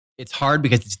it's hard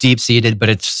because it's deep-seated, but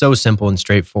it's so simple and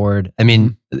straightforward. I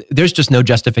mean, there's just no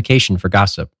justification for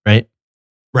gossip, right?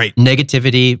 Right.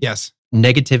 Negativity. Yes.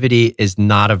 Negativity is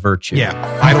not a virtue.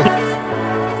 Yeah. I don't.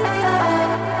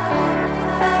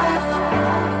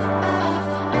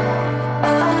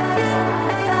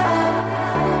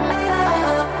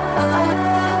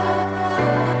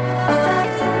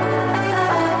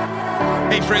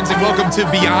 Friends, and welcome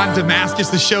to Beyond Damascus,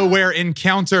 the show where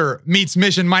encounter meets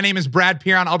mission. My name is Brad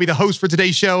Piron. I'll be the host for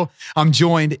today's show. I'm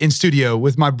joined in studio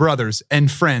with my brothers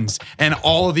and friends and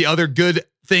all of the other good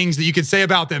things that you could say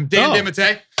about them. Dan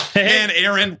Dimite and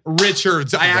Aaron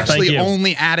Richards. I actually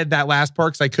only added that last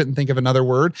part because I couldn't think of another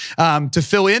word to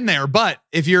fill in there. But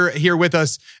if you're here with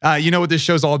us, you know what this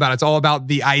show's all about. It's all about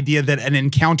the idea that an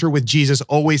encounter with Jesus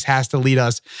always has to lead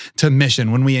us to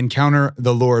mission. When we encounter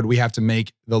the Lord, we have to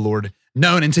make the Lord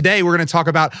known. And today we're going to talk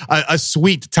about a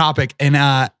sweet topic, and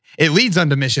it leads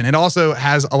unto mission. It also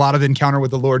has a lot of encounter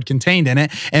with the Lord contained in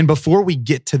it. And before we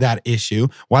get to that issue,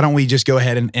 why don't we just go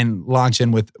ahead and launch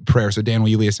in with prayer? So Dan, will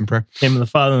you lead us in prayer? In the name of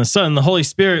the Father, and the Son, and the Holy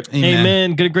Spirit.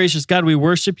 Amen. Good and gracious God, we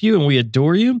worship you and we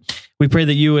adore you. We pray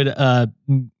that you would,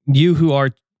 you who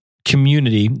are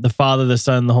community, the Father, the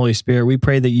Son, and the Holy Spirit, we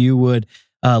pray that you would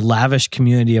lavish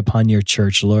community upon your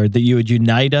church, Lord, that you would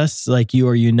unite us like you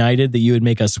are united, that you would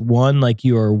make us one like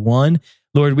you are one.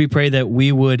 Lord, we pray that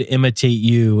we would imitate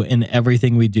you in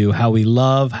everything we do, how we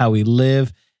love, how we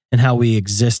live, and how we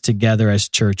exist together as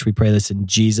church. We pray this in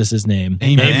Jesus' name.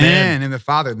 Amen. In the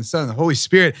Father, and the Son, and the Holy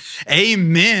Spirit.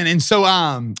 Amen. And so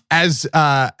as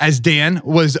Dan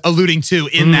was alluding to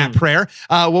in that prayer,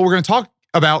 what we're going to talk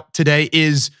about today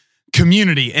is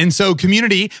community. And so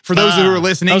community, for those who are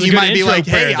listening, you might be like,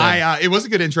 hey, it was a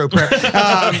good intro prayer.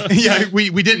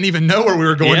 We didn't even know where we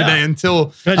were going today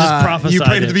until I just prophesied you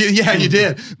prayed at the beginning. Yeah, you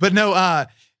did. But no,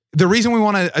 the reason we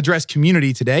want to address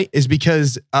community today is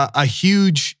because a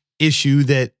huge issue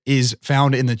that is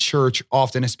found in the church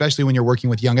often, especially when you're working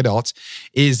with young adults,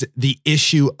 is the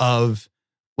issue of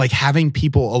like having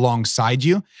people alongside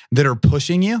you that are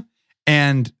pushing you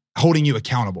and holding you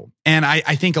accountable. And I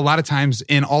think a lot of times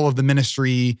in all of the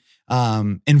ministry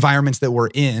environments that we're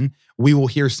in, we will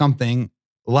hear something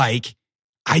like,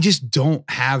 I just don't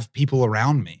have people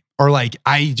around me, or like,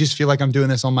 I just feel like I'm doing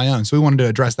this on my own. So we wanted to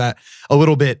address that a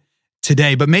little bit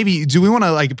today, but maybe do we want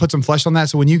to like put some flesh on that?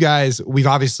 So when you guys, we've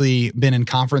obviously been in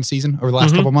conference season over the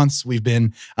last couple months. We've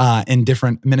been in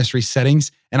different ministry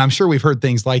settings, and I'm sure we've heard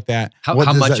things like that. How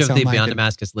much of the Beyond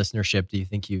Damascus listenership do you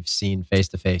think you've seen face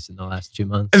to face in the last 2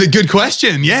 months? A good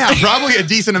question. Yeah, probably a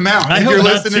decent amount. I hope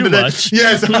not too much.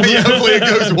 Yes, hopefully it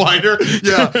goes wider.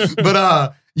 Yeah,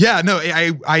 but yeah, no,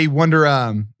 I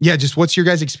wonder, just what's your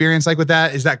guys' experience like with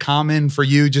that? Is that common for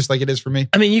you, just like it is for me?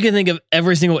 I mean, you can think of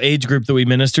every single age group that we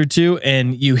minister to,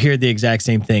 and you hear the exact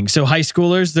same thing. So high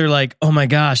schoolers, they're like, oh my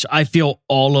gosh, I feel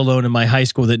all alone in my high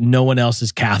school that no one else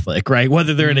is Catholic, right?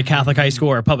 Whether they're in a Catholic high school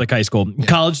or a public high school. Yeah.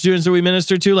 College students that we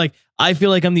minister to, like, I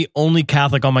feel like I'm the only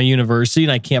Catholic on my university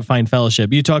and I can't find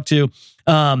fellowship. You talk to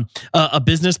a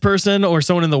business person or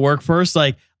someone in the workforce,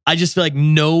 like, I just feel like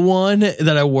no one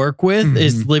that I work with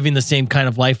is living the same kind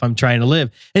of life I'm trying to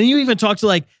live. And you even talk to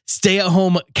like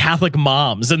stay-at-home Catholic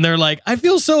moms, and they're like, I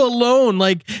feel so alone.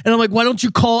 Like, and I'm like, why don't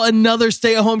you call another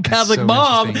stay-at-home Catholic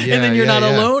mom, and then you're not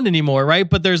alone anymore, right?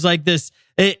 But there's like this.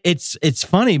 It's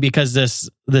funny because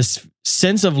this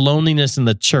sense of loneliness in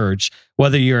the church,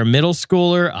 whether you're a middle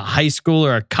schooler, a high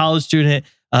schooler, a college student,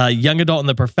 a young adult in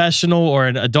the professional, or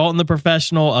an adult in the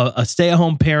professional, a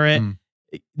stay-at-home parent.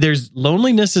 There's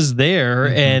loneliness is there,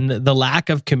 and the lack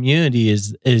of community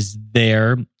is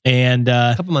there. And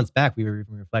a couple months back, we were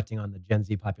even reflecting on the Gen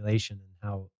Z population and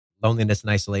how loneliness and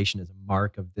isolation is a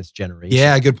mark of this generation.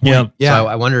 Yeah, good point. Yeah. So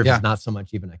I wonder if it's not so much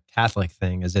even a Catholic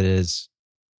thing as it is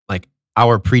like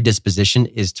our predisposition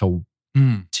is to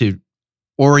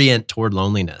orient toward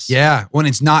loneliness. Yeah, when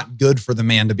it's not good for the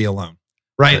man to be alone.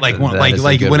 Right?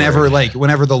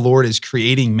 Whenever the Lord is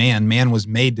creating man was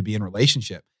made to be in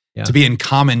relationship. Yeah. To be in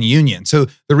common union. So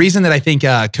the reason that I think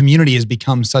community has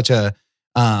become such a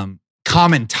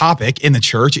common topic in the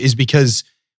church is because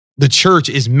the church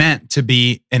is meant to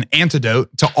be an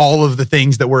antidote to all of the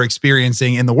things that we're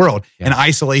experiencing in the world. Yeah. And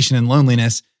isolation and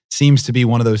loneliness seems to be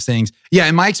one of those things. Yeah,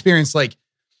 in my experience, like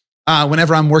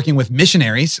whenever I'm working with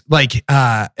missionaries, like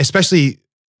especially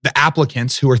the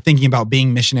applicants who are thinking about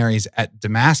being missionaries at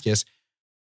Damascus,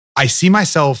 I see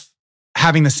myself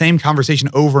having the same conversation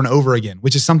over and over again,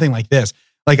 which is something like this.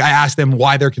 Like I ask them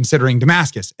why they're considering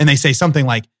Damascus, and they say something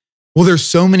like, well, there's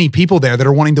so many people there that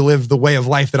are wanting to live the way of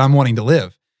life that I'm wanting to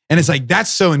live. And it's like, that's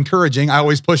so encouraging. I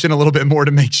always push in a little bit more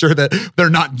to make sure that they're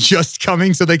not just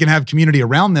coming so they can have community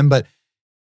around them. But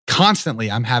constantly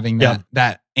I'm having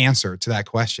that answer to that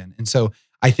question. And so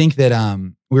I think that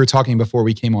we were talking before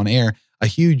we came on air,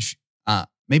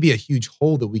 maybe a huge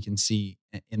hole that we can see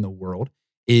in the world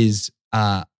is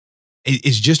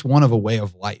just one of a way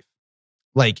of life.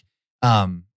 Like,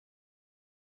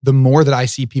 the more that I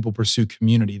see people pursue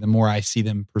community, the more I see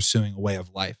them pursuing a way of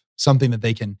life, something that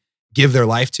they can give their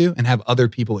life to and have other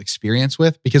people experience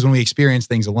with. Because when we experience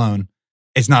things alone,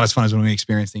 it's not as fun as when we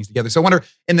experience things together. So I wonder,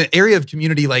 in the area of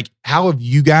community, like, how have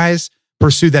you guys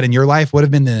pursued that in your life? What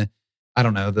have been the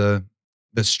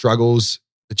struggles,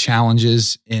 the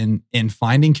challenges in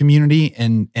finding community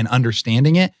and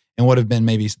understanding it? And what have been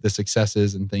maybe the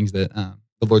successes and things that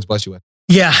the Lord's blessed you with?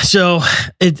 Yeah. So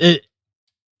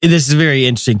this is very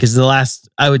interesting because the last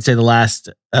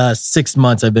 6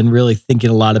 months, I've been really thinking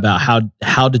a lot about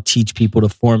how to teach people to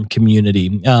form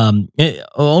community.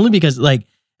 Only because, like,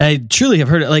 I truly have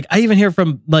heard it. Like, I even hear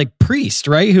from, like, priests,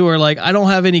 right, who are like, I don't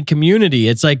have any community.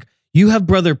 It's like, you have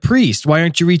brother priest. Why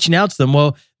aren't you reaching out to them?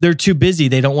 Well, they're too busy.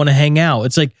 They don't want to hang out.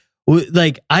 It's like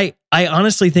I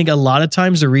honestly think a lot of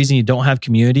times the reason you don't have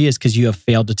community is because you have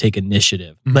failed to take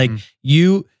initiative. Mm-hmm. Like,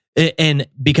 and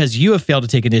because you have failed to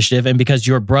take initiative, and because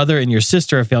your brother and your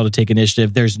sister have failed to take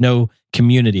initiative, there's no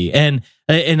community. And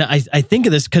I think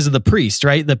of this because of the priest,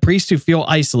 right? The priests who feel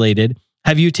isolated.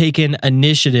 Have you taken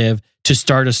initiative to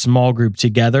start a small group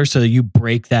together so that you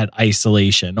break that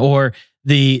isolation? Or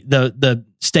the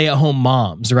stay-at-home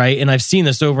moms, right? And I've seen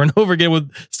this over and over again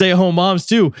with stay-at-home moms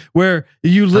too, where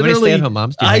you literally... How many stay-at-home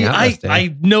moms do you hang out with,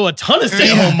 I know a ton of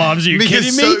stay-at-home moms. Are you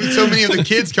kidding me? So many of the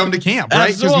kids come to camp,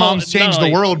 right? Because moms change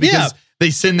the world because they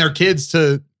send their kids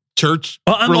to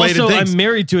church-related things. I'm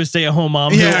married to a stay-at-home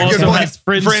mom who also has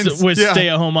friends with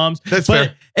stay-at-home moms. That's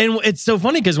fair. And it's so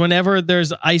funny because whenever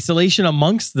there's isolation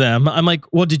amongst them, I'm like,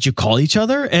 well, did you call each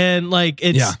other? And like,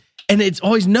 it's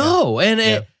always no.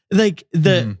 And like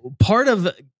the part of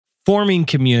forming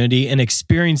community and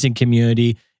experiencing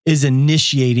community is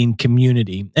initiating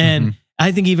community. And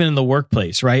I think even in the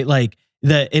workplace, right? Like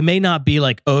it may not be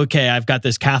like, okay, I've got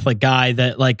this Catholic guy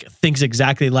that like thinks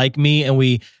exactly like me and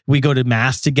we go to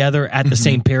mass together at the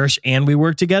same parish and we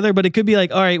work together. But it could be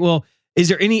like, all right, well, is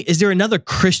there another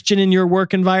Christian in your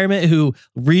work environment who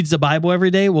reads the Bible every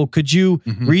day? Well, could you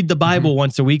read the Bible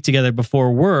once a week together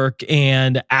before work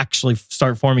and actually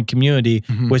start forming community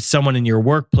with someone in your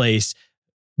workplace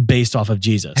based off of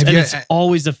Jesus? It's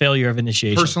always a failure of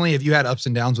initiation. Personally, have you had ups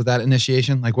and downs with that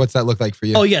initiation? Like, what's that look like for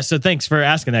you? Oh, yeah. So thanks for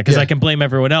asking that, because I can blame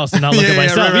everyone else and not look at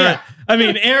myself. Right. I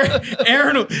mean,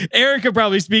 Aaron could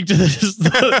probably speak to this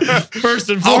first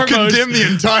and foremost. I'll condemn the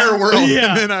entire world.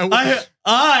 Yeah. And then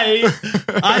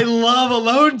I love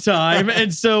alone time,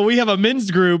 and so we have a men's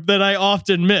group that I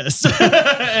often miss.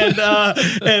 and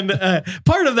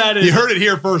part of that is, you heard it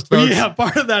here first, folks. Yeah,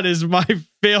 part of that is my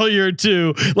failure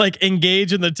to like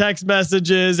engage in the text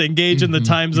messages, engage in the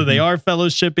times that they are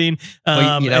fellowshipping.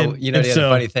 The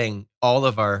funny thing, all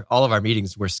of our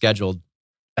meetings were scheduled,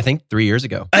 I think 3 years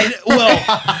ago.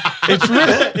 It's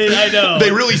really, I know.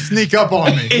 They really sneak up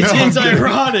on me. It's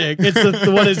ironic. It's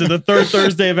the third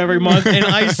Thursday of every month, and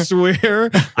I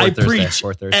swear I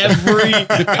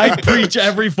preach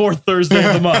every fourth Thursday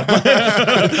of the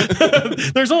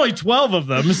month. There's only 12 of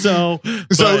them, so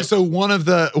one of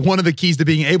the keys to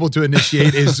being able to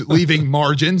initiate is leaving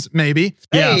margins, maybe,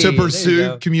 to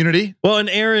pursue community. Well, and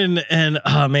Aaron and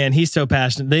oh man, he's so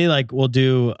passionate. They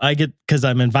because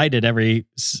I'm invited every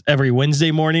Wednesday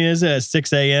morning is at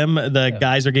 6 a.m. The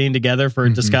guys are getting together for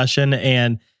a discussion,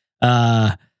 and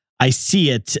I see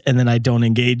it, and then I don't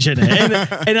engage in it.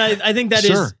 And I think that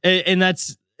is, and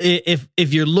that's if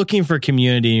you're looking for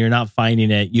community and you're not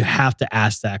finding it, you have to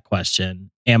ask that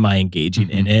question: am I engaging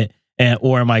in it,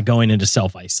 or am I going into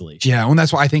self-isolation? Yeah, well,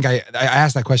 that's why I think I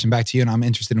asked that question back to you, and I'm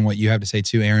interested in what you have to say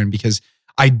too, Aaron, because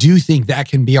I do think that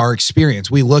can be our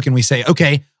experience. We look and we say,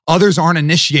 okay, others aren't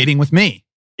initiating with me.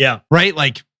 Yeah. Right?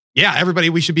 Like, yeah, everybody,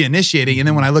 we should be initiating. And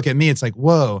then when I look at me, it's like,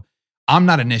 whoa, I'm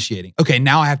not initiating. Okay,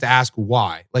 now I have to ask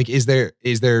why. Like, is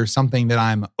there something that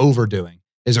I'm overdoing?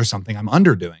 Is there something I'm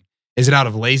underdoing? Is it out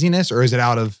of laziness, or is it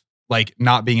out of like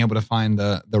not being able to find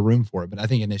the room for it? But I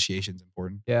think initiation is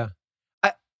important. Yeah.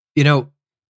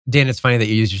 Dan, it's funny that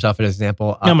you use yourself as an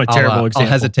example. I'm a terrible example.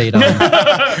 I'll hesitate on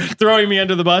throwing me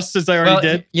under the bus since I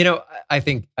already did. I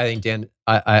think Dan,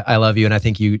 I love you, and I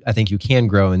think you can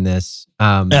grow in this.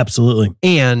 Absolutely.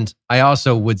 And I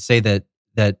also would say that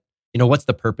what's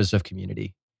the purpose of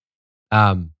community?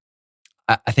 I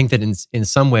think that in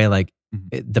some way, like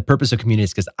the purpose of community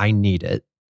is because I need it.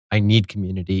 I need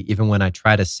community, even when I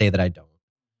try to say that I don't.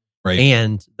 Right.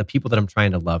 And the people that I'm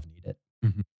trying to love need it.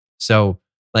 So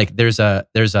like there's a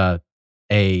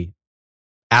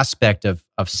aspect of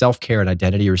self-care and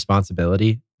identity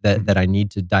responsibility that I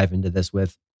need to dive into this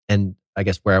with. And I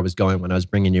guess where I was going when I was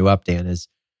bringing you up, Dan, is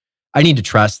I need to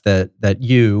trust that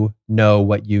you know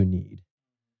what you need.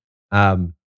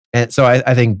 And so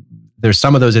I think there's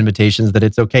some of those invitations that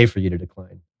it's okay for you to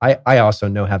decline. I also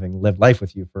know, having lived life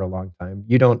with you for a long time,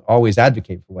 you don't always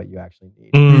advocate for what you actually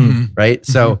need, right?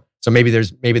 So maybe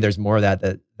there's more of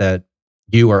that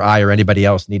you or I or anybody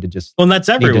else need to just and that's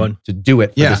everyone to do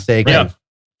it for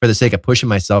the sake of pushing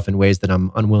myself in ways that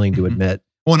I'm unwilling to admit.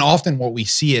 Well, and often what we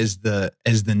see as the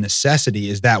necessity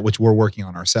is that which we're working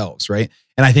on ourselves, right?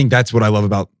 And I think that's what I love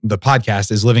about the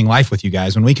podcast is living life with you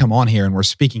guys. When we come on here and we're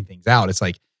speaking things out, it's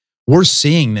like we're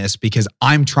seeing this because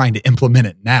I'm trying to implement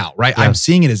it now, right? Yeah. I'm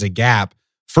seeing it as a gap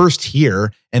first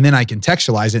here, and then I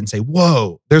contextualize it and say,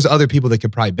 whoa, there's other people that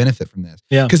could probably benefit from this.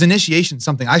 Yeah. Because initiation is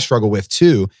something I struggle with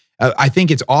too. I think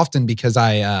it's often because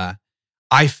I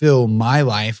fill my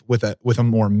life with a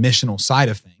more missional side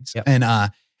of things. Yep.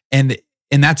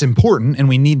 And that's important, and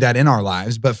we need that in our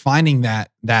lives, but finding that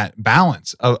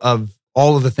balance of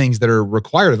all of the things that are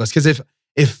required of us. Because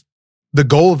if the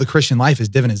goal of the Christian life is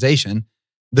divinization,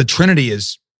 the Trinity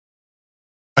is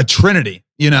a Trinity,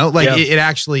 it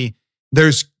actually,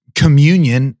 there's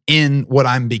communion in what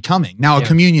I'm becoming. Now, a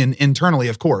communion internally,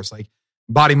 of course, like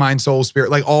body, mind, soul, spirit,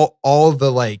 like all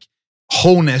the like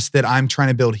wholeness that I'm trying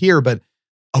to build here. But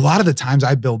a lot of the times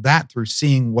I build that through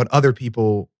seeing what other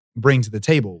people bring to the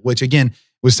table, which again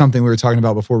was something we were talking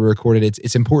about before we recorded.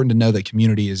 It's important to know that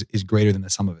community is greater than the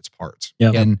sum of its parts.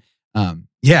 Yep. And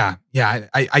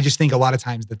I just think a lot of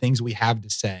times the things we have to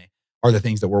say are the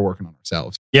things that we're working on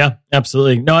ourselves. Yeah,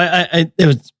 absolutely. No,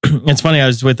 it's funny. I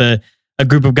was with a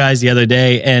group of guys the other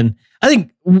day, and I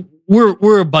think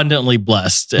we're abundantly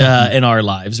blessed in our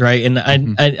lives, right? And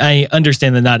I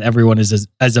understand that not everyone is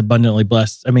as abundantly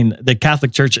blessed. I mean, the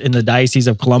Catholic Church in the Diocese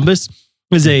of Columbus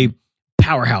is a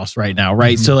powerhouse right now,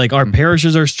 right? So like our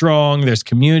parishes are strong. There's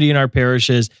community in our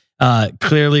parishes.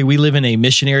 Clearly, we live in a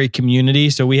missionary community,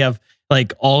 so we have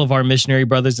like all of our missionary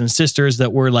brothers and sisters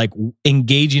that we're like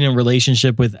engaging in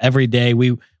relationship with every day.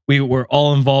 We were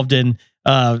all involved in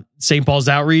St. Paul's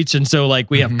outreach. And so like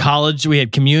we have college, we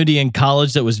had community in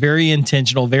college that was very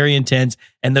intentional, very intense.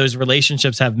 And those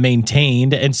relationships have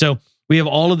maintained. And so we have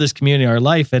all of this community in our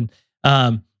life. And,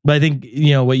 but I think,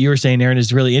 what you were saying, Aaron,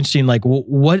 is really interesting. Like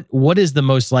what is the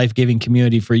most life-giving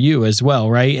community for you as well?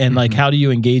 Right. And like, how do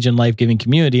you engage in life-giving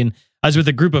community? And I was with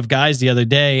a group of guys the other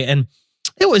day, and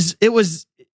it was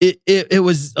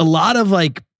a lot of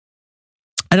like,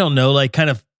 I don't know, like kind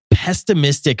of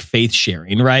pessimistic faith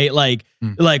sharing, right? Like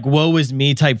woe is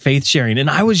me type faith sharing. And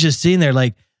I was just sitting there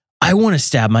like, I want to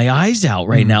stab my eyes out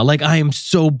right now. Like I am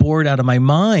so bored out of my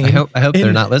mind. I hope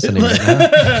they're not listening right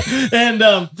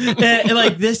now. and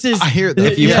like this is, I hear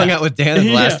that. If you hung out with Dan in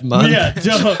the last month. Yeah.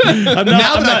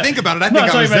 I think about it, I think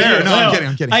I was there. No,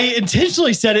 I'm kidding. I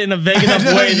intentionally said it in a vague enough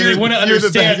way that they wouldn't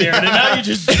understand it. And now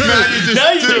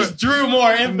you just drew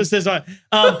more emphasis on.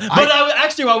 But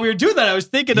actually, while we were doing that, I was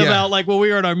thinking about like when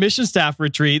we were at our mission staff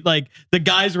retreat, like the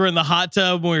guys were in the hot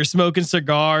tub when we were smoking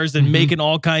cigars and making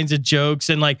all kinds of jokes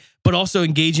and like, but also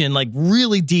engaging in like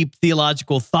really deep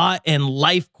theological thought and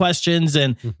life questions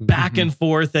and back and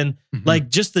forth. And like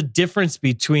just the difference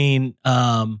between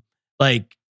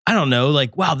like, I don't know,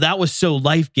 like, wow, that was so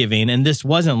life-giving and this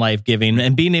wasn't life-giving.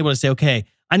 And being able to say, okay,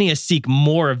 I need to seek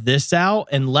more of this out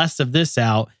and less of this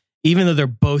out, even though they're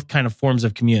both kind of forms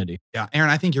of community. Yeah, Aaron,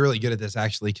 I think you're really good at this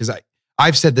actually, because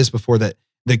I've said this before, that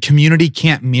the community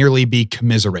can't merely be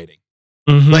commiserating.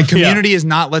 Like community is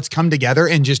not, let's come together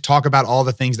and just talk about all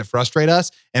the things that frustrate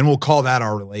us and we'll call that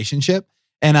our relationship.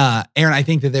 And Aaron, I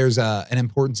think that there's an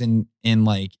importance in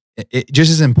like, it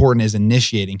just as important as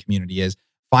initiating community is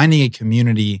finding a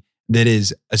community that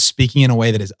is speaking in a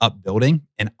way that is upbuilding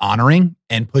and honoring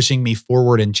and pushing me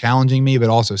forward and challenging me, but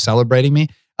also celebrating me.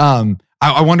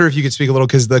 I wonder if you could speak a little,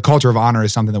 because the culture of honor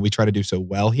is something that we try to do so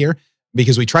well here,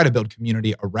 because we try to build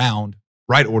community around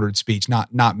right ordered speech,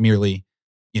 not merely,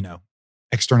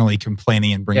 externally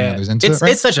complaining and bringing others into it.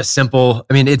 Right? It's such a simple,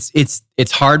 I mean,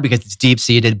 it's hard because it's deep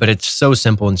seated, but it's so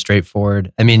simple and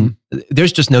straightforward. I mean,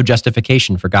 there's just no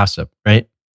justification for gossip, right?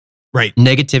 Right.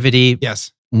 Negativity.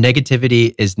 Yes.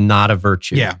 Negativity is not a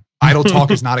virtue. Yeah. Idle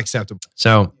talk is not acceptable.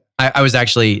 So I was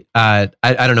actually, I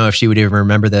don't know if she would even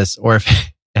remember this, or if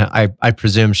I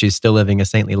presume she's still living a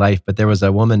saintly life, but there was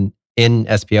a woman in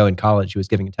SPO in college who was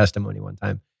giving a testimony one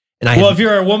time. If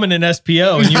you're a woman in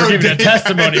SPO and you were giving a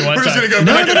testimony one time. We're just going to go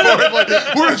back and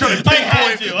forth. We're going to try to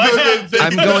pinpoint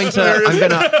I'm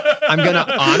gonna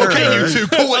honor her. Okay, you two,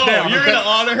 pull it down. You're gonna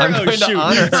honor her. I'm going to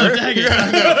honor her.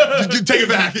 Take it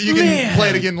back. You can play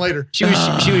it again later. She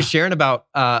was sharing about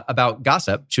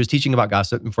gossip. She was teaching about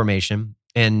gossip and formation,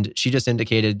 and she just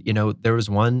indicated, there was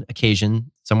one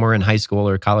occasion somewhere in high school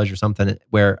or college or something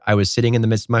where I was sitting in the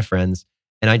midst of my friends,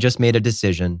 and I just made a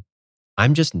decision.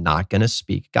 I'm just not going to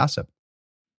speak gossip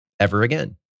ever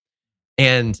again.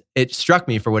 And it struck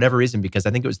me for whatever reason, because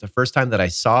I think it was the first time that I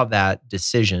saw that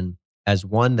decision as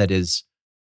one that is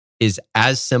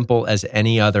as simple as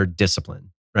any other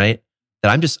discipline, right?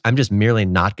 That I'm just merely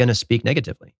not going to speak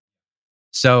negatively.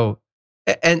 So,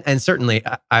 and certainly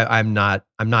I'm not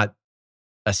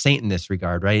a saint in this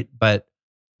regard, right? But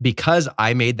because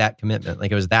I made that commitment,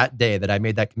 like it was that day that I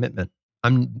made that commitment,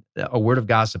 a word of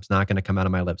gossip's not going to come out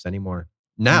of my lips anymore.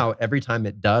 Now, every time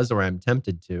it does, or I'm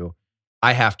tempted to,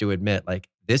 I have to admit, like,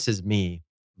 this is me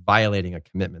violating a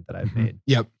commitment that I've made.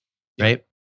 Yep. Right?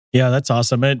 Yeah, that's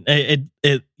awesome.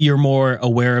 You're more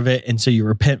aware of it, and so you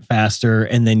repent faster,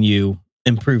 and then you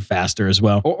improve faster as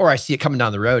well. Or I see it coming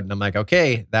down the road, and I'm like,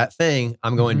 okay, that thing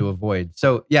I'm going to avoid.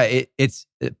 So yeah, it's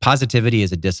positivity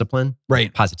is a discipline.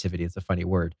 Right. Positivity is a funny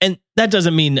word. And that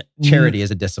doesn't mean charity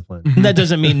is a discipline. That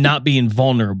doesn't mean not being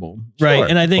vulnerable, right? Sure,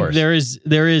 and I think there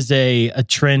is a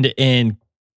trend in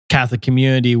Catholic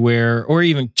community or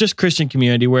even just Christian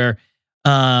community where,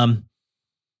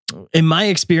 in my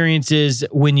experiences,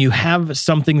 when you have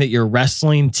something that you're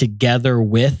wrestling together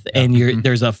with, and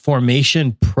there's a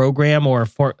formation program or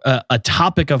a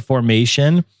topic of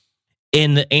formation,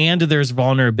 and there's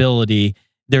vulnerability,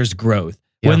 there's growth.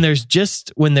 Yeah. When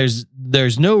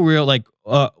there's no real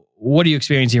what are you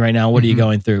experiencing right now? What are you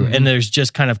going through? And there's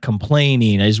just kind of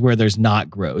complaining is where there's not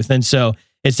growth. And so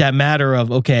it's that matter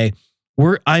of, okay,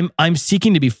 I'm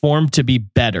seeking to be formed to be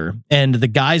better. And the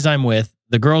guys I'm with,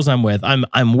 the girls I'm with,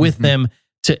 I'm with them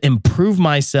to improve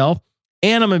myself,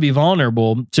 and I'm going to be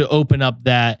vulnerable to open up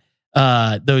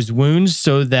those wounds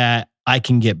so that I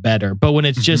can get better. But when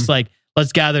it's just like,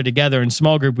 let's gather together in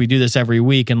small group, we do this every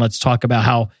week, and let's talk about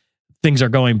how things are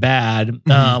going bad,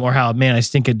 or how, man, I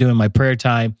stink at doing my prayer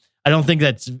time. I don't think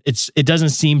it doesn't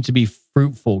seem to be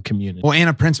fruitful community. Well, and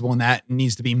a principle in that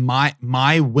needs to be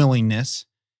my willingness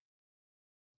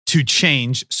to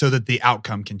change so that the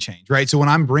outcome can change, right? So when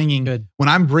I'm bringing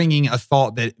a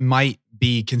thought that might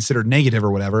be considered negative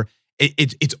or whatever,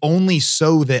 it's only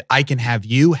so that I can have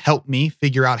you help me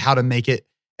figure out how to make it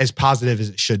as positive as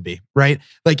it should be, right?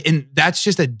 Like, and that's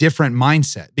just a different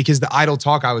mindset, because the idle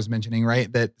talk I was mentioning,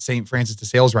 right, that St. Francis de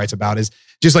Sales writes about is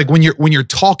just like when you're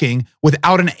talking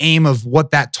without an aim of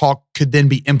what that talk could then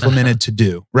be implemented to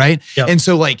do, right? Yep. And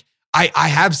so like I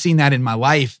have seen that in my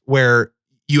life where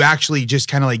you actually just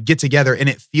kind of like get together and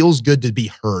it feels good to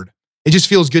be heard. It just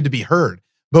feels good to be heard.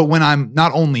 But when I'm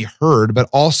not only heard, but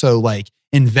also like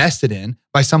invested in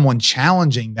by someone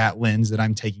challenging that lens that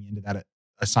I'm taking into that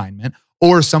assignment,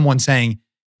 or someone saying,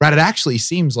 Brad, it actually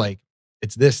seems like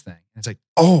it's this thing. And it's like,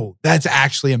 oh, that's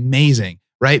actually amazing,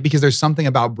 right? Because there's something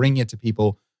about bringing it to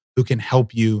people who can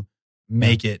help you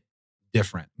make it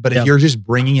different. But if you're just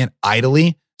bringing it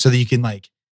idly so that you can like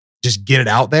just get it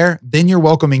out there, then you're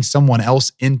welcoming someone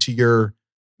else into your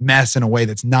mess in a way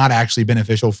that's not actually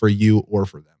beneficial for you or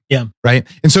for them. Yeah. Right.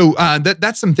 And so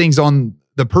that's some things on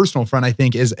the personal front, I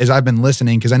think, as I've been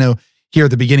listening, because I know here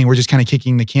at the beginning, we're just kind of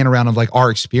kicking the can around of like our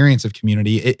experience of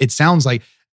community. It sounds like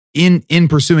in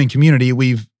pursuing community,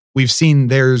 we've seen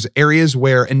there's areas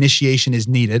where initiation is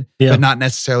needed, but not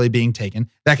necessarily being taken.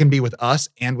 That can be with us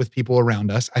and with people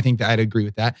around us. I think that I'd agree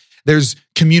with that. There's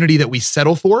community that we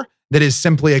settle for, that is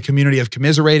simply a community of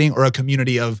commiserating or a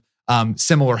community of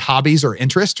similar hobbies or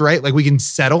interests, right? Like we can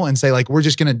settle and say like, we're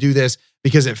just going to do this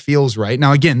because it feels right.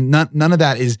 Now, again, none of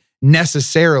that is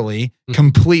necessarily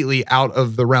completely out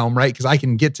of the realm, right? Because I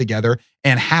can get together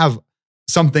and have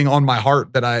something on my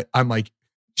heart that I'm like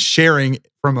sharing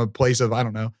from a place of, I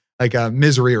don't know, like a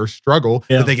misery or struggle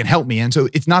that they can help me in. So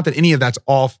it's not that any of that's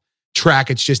off track.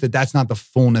 It's just that that's not the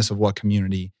fullness of what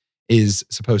community is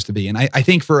supposed to be. And I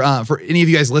think for any of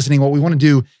you guys listening, what we want to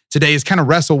do today is kind of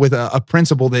wrestle with a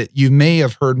principle that you may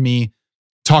have heard me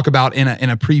talk about in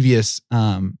a previous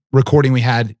recording we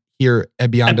had here at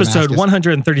Beyond Episode Damascus.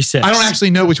 136. I don't actually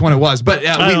know which one it was, but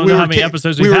I don't know how many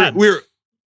episodes we've had.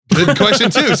 Good question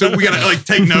too. So we got to like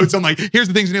take notes on like, here's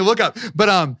the things we need to look up.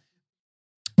 But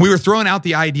we were throwing out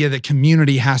the idea that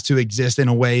community has to exist in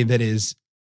a way that is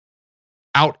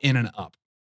out, in, and up.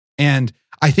 And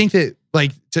I think that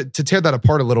like to tear that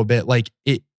apart a little bit, like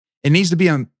it needs to be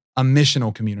a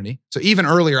missional community. So even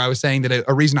earlier, I was saying that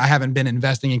a reason I haven't been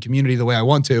investing in community the way I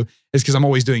want to is because I'm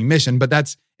always doing mission, but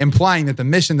that's implying that the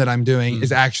mission that I'm doing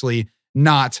is actually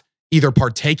not either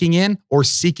partaking in or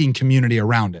seeking community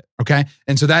around it. Okay.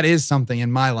 And so that is something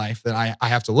in my life that I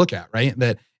have to look at, right?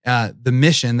 That the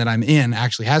mission that I'm in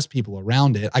actually has people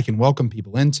around it. I can welcome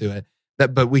people into it,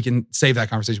 but we can save that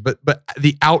conversation. But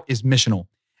the out is missional.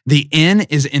 The in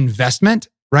is investment,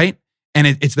 right? And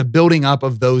it's the building up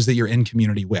of those that you're in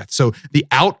community with. So the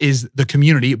out is the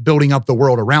community, building up the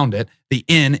world around it. The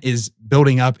in is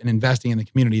building up and investing in the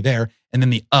community there. And then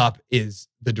the up is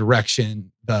the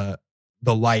direction, the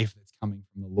life that's coming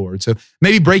from the Lord. So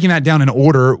maybe breaking that down in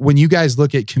order, when you guys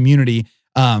look at community,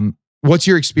 what's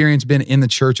your experience been in the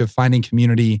church of finding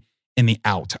community in the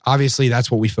out? Obviously, that's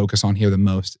what we focus on here the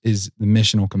most, is the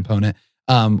missional component.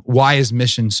 Why is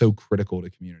mission so critical to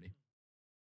community?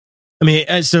 I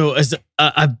mean, so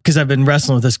because I've been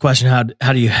wrestling with this question,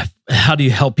 how do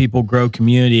you help people grow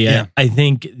community? Yeah. I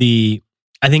think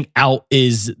out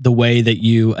is the way that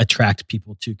you attract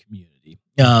people to community.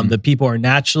 The people are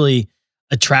naturally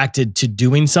attracted to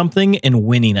doing something and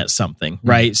winning at something,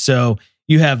 right? So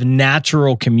you have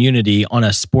natural community on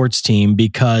a sports team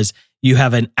because you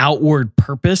have an outward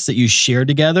purpose that you share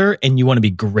together and you want to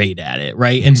be great at it,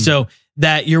 right? And so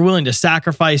that you're willing to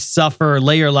sacrifice, suffer,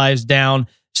 lay your lives down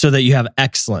so that you have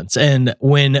excellence. And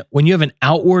when you have an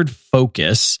outward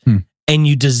focus and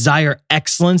you desire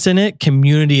excellence in it,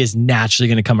 community is naturally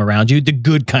going to come around you. The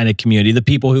good kind of community, the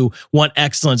people who want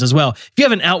excellence as well. If you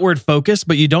have an outward focus,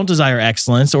 but you don't desire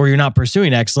excellence or you're not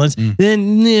pursuing excellence,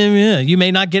 then you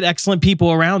may not get excellent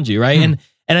people around you, right? And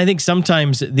I think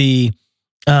sometimes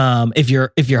if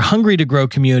you're hungry to grow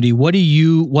community, what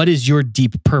is your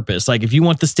deep purpose? Like if you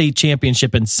want the state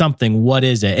championship in something, what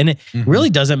is it? And it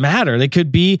really doesn't matter. It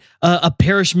could be a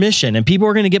parish mission and people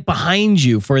are going to get behind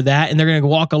you for that. And they're going to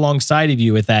walk alongside of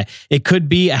you with that. It could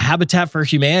be a Habitat for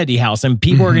Humanity house and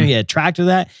people are going to get attracted to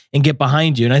that and get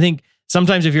behind you. And I think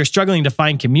sometimes if you're struggling to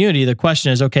find community, the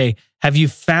question is, okay, have you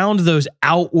found those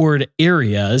outward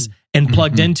areas and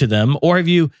plugged into them? Or have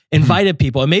you invited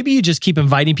people? And maybe you just keep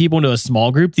inviting people into a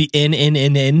small group, the in,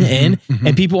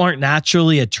 and people aren't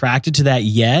naturally attracted to that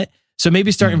yet. So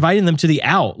maybe start inviting them to the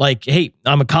out. Like, hey,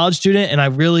 I'm a college student and I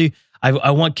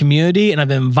want community and I've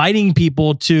been inviting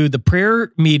people to the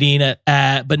prayer meeting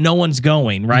but no one's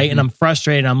going, right? And I'm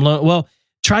frustrated. Well,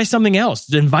 try something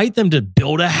else. Invite them to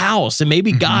build a house. And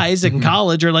maybe guys in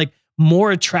college are like,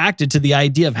 more attracted to the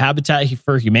idea of Habitat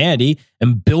for Humanity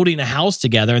and building a house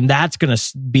together. And that's going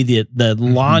to be the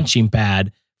launching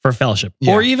pad for fellowship.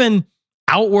 Yeah. Or even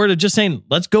outward of just saying,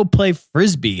 let's go play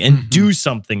Frisbee and do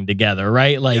something together,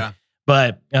 right? Like,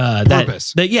 but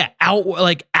purpose.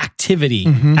 Like activity.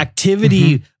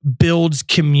 Activity builds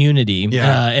community.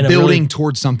 Yeah. And building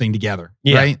towards something together,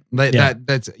 right?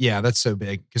 That's so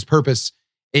big because purpose,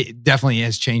 it definitely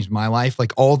has changed my life.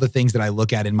 Like all the things that I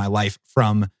look at in my life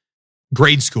from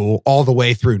grade school all the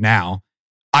way through now,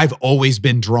 I've always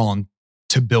been drawn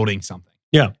to building something.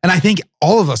 Yeah. And I think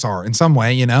all of us are in some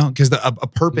way, because a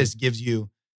purpose gives you,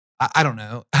 I don't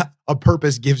know, a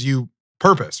purpose gives you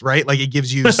purpose, right? Like it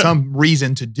gives you some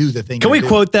reason to do the thing. Can we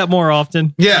quote that more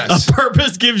often? Yes. A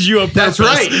purpose gives you a purpose. That's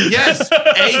right. Yes.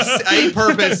 A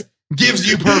purpose gives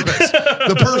you purpose.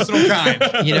 The personal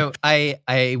kind.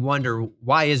 I wonder,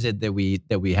 why is it that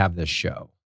we have this show?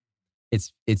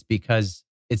 It's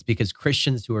because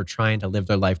Christians who are trying to live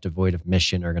their life devoid of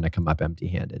mission are going to come up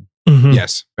empty-handed.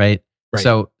 Yes. Right?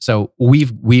 So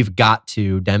we've got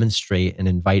to demonstrate and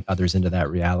invite others into that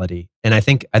reality. And I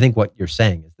think what you're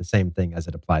saying is the same thing as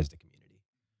it applies to community.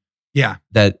 Yeah.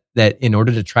 That in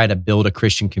order to try to build a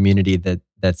Christian community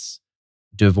that's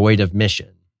devoid of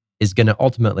mission is going to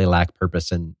ultimately lack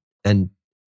purpose and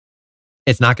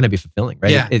it's not going to be fulfilling,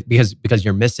 right? Yeah. Because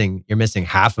you're missing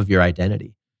half of your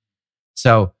identity.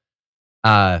 So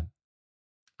I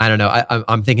don't know.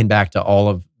 I'm thinking back to all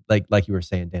of like you were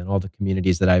saying, Dan, all the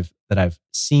communities that I've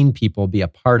seen people be a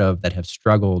part of that have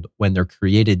struggled when they're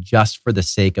created just for the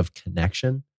sake of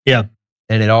connection. Yeah,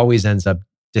 and it always ends up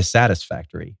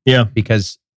dissatisfactory. Yeah,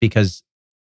 because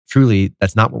truly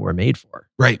that's not what we're made for.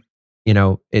 Right.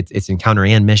 It's encounter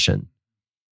and mission.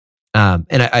 And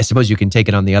I suppose you can take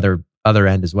it on the other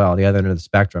end as well, the other end of the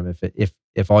spectrum.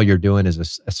 If all you're doing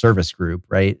is a service group,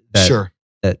 right? Sure.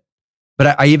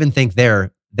 But I even think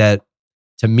there that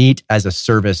to meet as a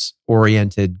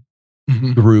service-oriented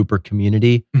group or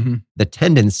community, the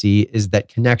tendency is that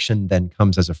connection then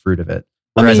comes as a fruit of it.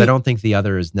 Whereas I don't think the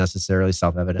other is necessarily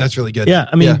self-evident. That's really good.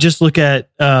 Yeah. Just look at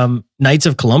Knights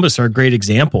of Columbus are a great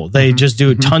example. They just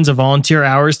do tons of volunteer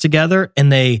hours together.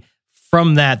 And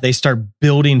from that, they start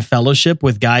building fellowship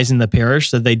with guys in the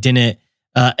parish that they didn't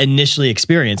initially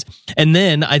experience. And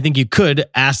then I think you could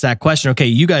ask that question, okay,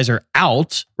 you guys are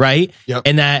out, right? Yep.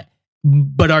 And that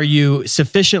but are you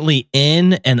sufficiently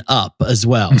in and up as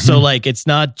well? So like, it's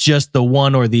not just the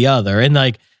one or the other. And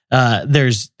like,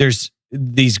 there's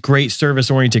these great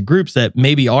service oriented groups that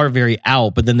maybe are very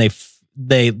out, but then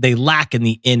they lack in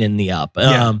the in and the up.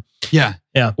 Yeah.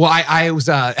 Well, I was,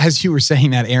 as you were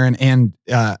saying that, Aaron, and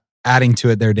adding to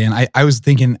it there, Dan, I was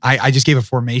thinking, I just gave a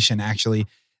formation actually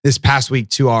this past week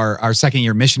to our second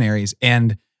year missionaries.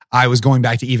 And I was going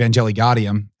back to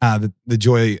Evangeligatium, the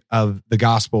joy of the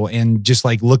gospel, and just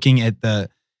like looking at the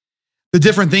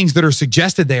different things that are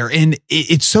suggested there. And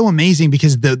it's so amazing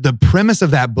because the premise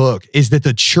of that book is that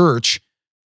the church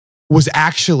was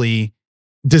actually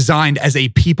designed as a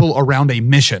people around a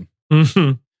mission.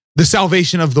 Mm-hmm. The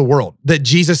salvation of the world, that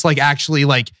Jesus like actually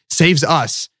like saves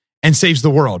us and saves the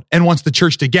world and wants the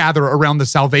church to gather around the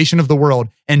salvation of the world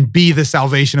and be the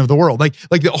salvation of the world. Like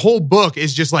the whole book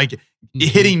is just like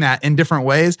hitting that in different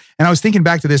ways. And I was thinking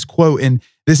back to this quote, and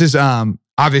this is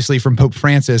obviously from Pope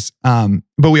Francis,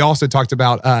 but we also talked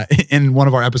about in one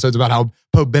of our episodes about how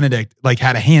Pope Benedict like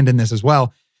had a hand in this as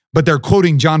well. But they're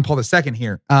quoting John Paul II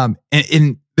here. And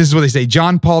this is what they say: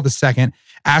 John Paul II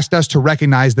asked us to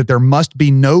recognize that there must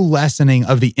be no lessening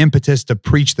of the impetus to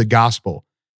preach the gospel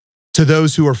to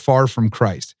those who are far from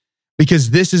Christ,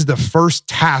 because this is the first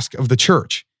task of the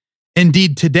church.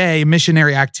 Indeed, today,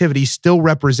 missionary activity still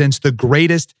represents the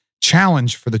greatest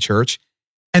challenge for the church,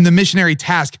 and the missionary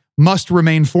task must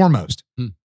remain foremost.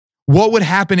 What would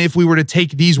happen if we were to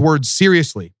take these words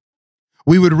seriously?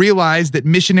 We would realize that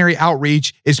missionary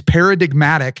outreach is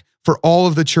paradigmatic for all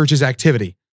of the church's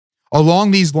activity.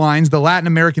 Along these lines, the Latin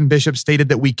American bishop stated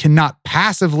that we cannot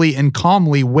passively and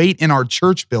calmly wait in our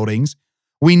church buildings.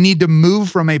 We need to move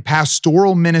from a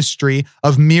pastoral ministry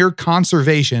of mere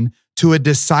conservation to a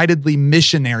decidedly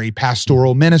missionary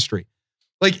pastoral ministry.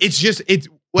 Like, it's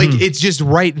just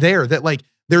right there that like,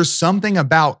 there's something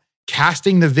about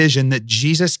casting the vision that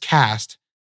Jesus cast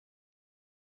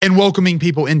and welcoming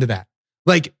people into that.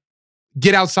 Like,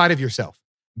 get outside of yourself,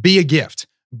 be a gift,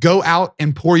 go out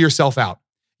and pour yourself out.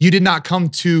 You did not come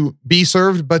to be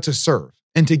served, but to serve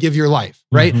and to give your life,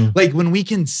 right? Mm-hmm. Like, when we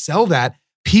can sell that,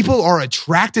 people are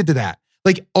attracted to that.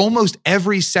 Like, almost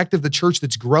every sect of the church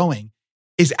that's growing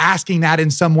is asking that in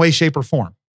some way, shape, or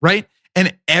form, right?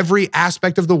 And every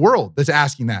aspect of the world that's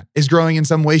asking that is growing in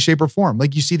some way, shape, or form.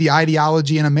 Like, you see the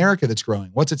ideology in America that's growing.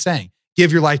 What's it saying?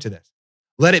 Give your life to this.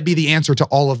 Let it be the answer to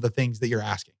all of the things that you're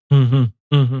asking.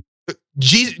 Mm-hmm. Mm-hmm.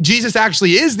 Jesus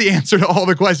actually is the answer to all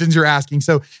the questions you're asking.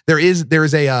 So there is a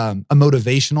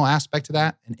motivational aspect to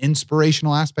that, an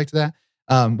inspirational aspect to that.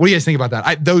 What do you guys think about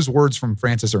that? Those words from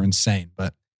Francis are insane,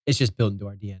 but it's just built into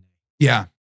our DNA. Yeah.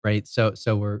 Right. So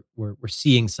we're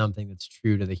seeing something that's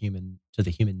true to the human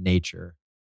nature,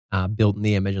 built in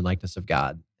the image and likeness of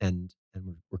God, and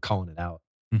we're calling it out,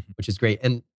 which is great.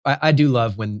 And I do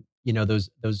love when, you know, those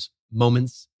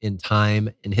moments in time,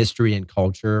 in history and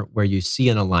culture where you see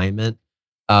an alignment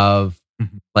of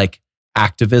like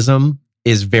activism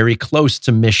is very close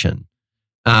to mission.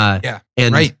 And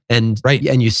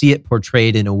you see it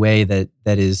portrayed in a way that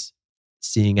is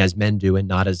seeing as men do and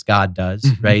not as God does,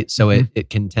 right? So it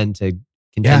can tend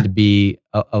to be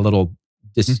a little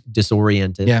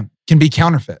disoriented. Yeah, can be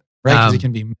counterfeit, right? Because it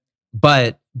can be,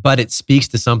 but it speaks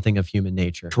to something of human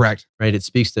nature. Correct. Right. It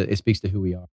speaks to who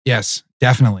we are. Yes,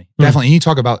 definitely. Definitely. And you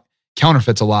talk about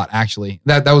counterfeits a lot, actually.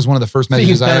 That was one of the first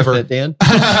messages I ever... Dan?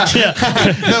 Yeah.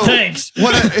 No, thanks.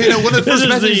 One of the first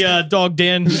messages... This is the Dog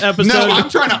Dan episode. No, I'm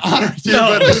trying to honor you.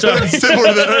 But similar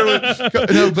to that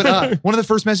earlier. No, but one of the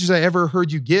first messages I ever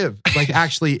heard you give, like,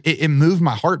 actually, it moved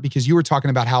my heart because you were talking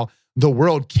about how the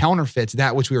world counterfeits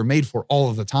that which we were made for all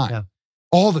of the time. Yeah.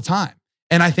 All the time.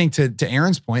 And I think to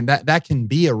Aaron's point, that can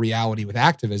be a reality with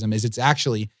activism, is it's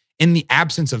actually, in the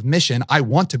absence of mission, I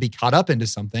want to be caught up into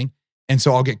something. And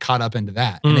so I'll get caught up into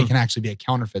that. And it can actually be a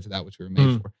counterfeit to that which we were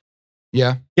made for.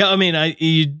 Yeah. Yeah. I mean,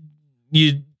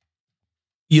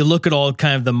 you look at all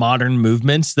kind of the modern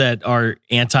movements that are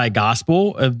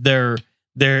anti-gospel. They're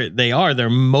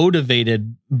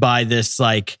motivated by this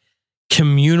like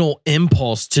communal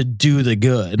impulse to do the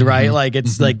good, right? Like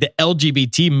it's like the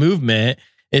LGBT movement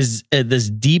is this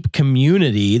deep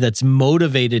community that's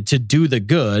motivated to do the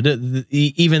good,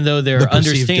 even though their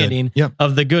understanding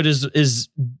of the good is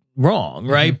wrong,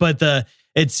 right? But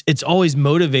it's always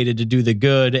motivated to do the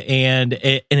good, and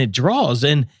it draws.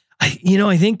 And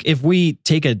I think if we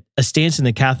take a stance in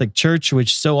the Catholic Church,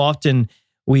 which so often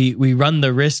we run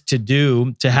the risk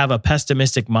to have a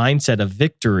pessimistic mindset of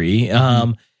victory,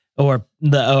 or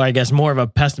I guess more of a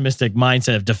pessimistic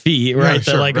mindset of defeat, right?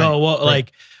 Yeah, sure, like,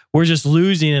 right. we're just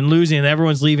losing and losing, and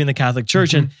everyone's leaving the Catholic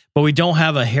Church, but we don't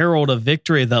have a herald of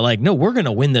victory that like, no, we're going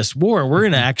to win this war. We're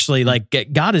going to actually like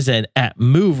God is at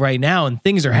move right now, and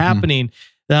things are happening.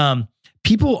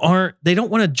 People they don't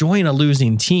want to join a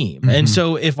losing team. And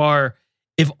so if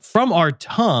from our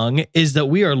tongue is that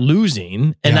we are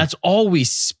losing, and that's all we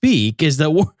speak is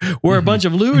that we're a bunch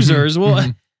of losers,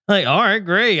 well, like, all right,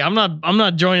 great. I'm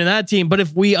not joining that team. But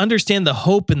if we understand the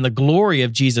hope and the glory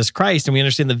of Jesus Christ, and we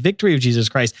understand the victory of Jesus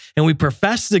Christ, and we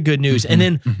profess the good news, and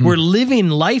then we're living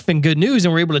life in good news,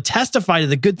 and we're able to testify to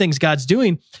the good things God's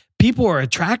doing, people are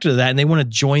attracted to that, and they want to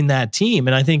join that team.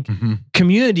 And I think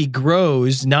community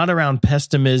grows not around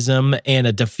pessimism and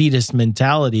a defeatist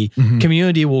mentality.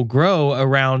 Community will grow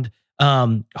around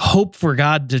hope for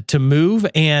God to move,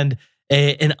 and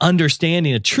an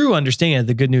understanding, a true understanding of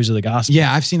the good news of the gospel.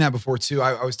 Yeah, I've seen that before too.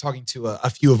 I was talking to a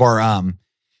few of our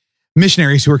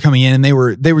missionaries who were coming in, and they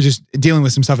were just dealing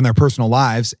with some stuff in their personal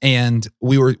lives, and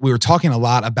we were talking a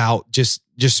lot about just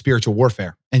spiritual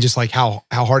warfare and just like how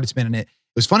hard it's been. And it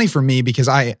was funny for me because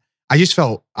I've just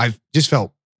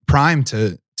felt primed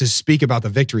to speak about the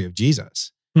victory of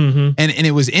Jesus. And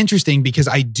it was interesting because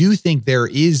I do think there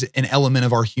is an element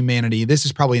of our humanity. This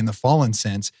is probably in the fallen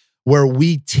sense, where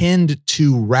we tend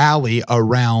to rally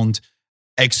around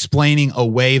explaining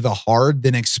away the hard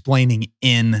than explaining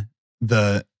in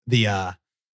the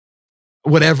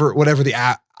whatever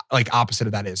the like opposite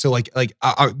of that is. So like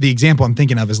the example I'm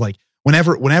thinking of is like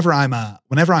whenever I'm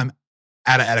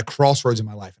at a crossroads in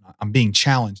my life and I'm being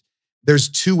challenged, there's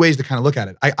two ways to kind of look at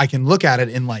it. I can look at it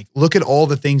in like, look at all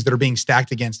the things that are being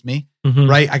stacked against me,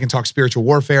 right? I can talk spiritual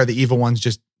warfare, the evil ones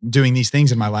just doing these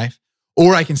things in my life.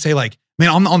 Or I can say like, man,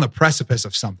 I'm on the precipice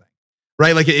of something,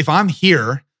 right? Like if I'm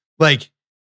here, like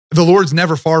the Lord's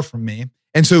never far from me.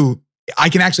 And so I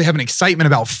can actually have an excitement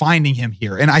about finding him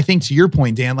here. And I think to your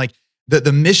point, Dan, like the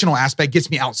missional aspect gets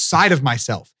me outside of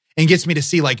myself and gets me to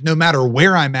see like, no matter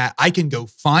where I'm at, I can go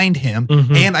find him.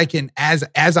 And I can, as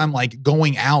I'm like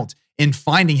going out and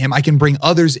finding him, I can bring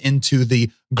others into the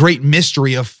great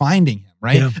mystery of finding him,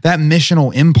 right? Yeah. That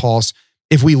missional impulse,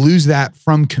 if we lose that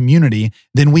from community,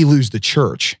 then we lose the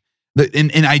church.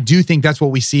 And I do think that's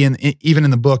what we see even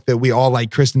in the book that we all like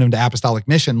Christendom to apostolic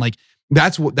mission. Like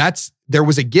there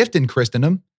was a gift in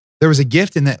Christendom. There was a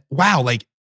gift in that, wow, like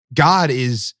God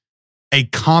is a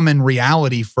common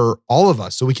reality for all of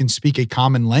us. So we can speak a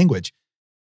common language.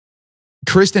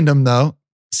 Christendom though,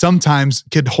 sometimes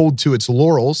could hold to its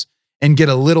laurels and get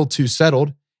a little too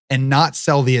settled and not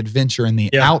sell the adventure and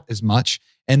the out as much.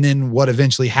 And then what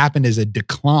eventually happened is a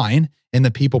decline in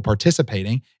the people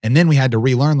participating. And then we had to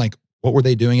relearn, like, what were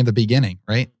they doing at the beginning,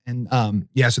 right? And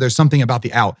so there's something about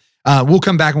the out. We'll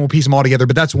come back and we'll piece them all together,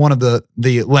 but that's one of the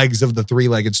legs of the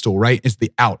three-legged stool, right? It's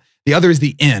the out. The other is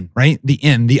the in, right? The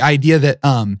in, the idea that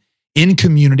in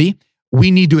community, we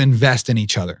need to invest in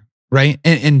each other, right?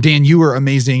 And Dan, you were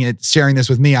amazing at sharing this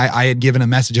with me. I had given a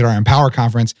message at our Empower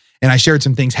conference, and I shared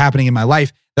some things happening in my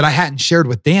life that I hadn't shared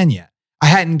with Dan yet. I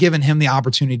hadn't given him the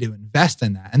opportunity to invest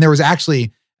in that. And there was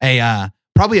actually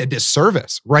probably a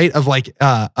disservice, right? Of like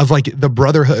the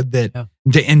brotherhood that,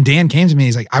 and Dan came to me,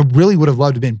 he's like, I really would have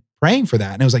loved to have been praying for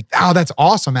that. And it was like, oh, that's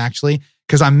awesome actually,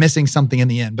 because I'm missing something in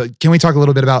the end. But can we talk a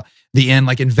little bit about the end,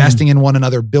 like investing in one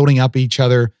another, building up each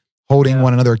other, holding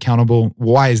one another accountable?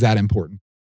 Why is that important?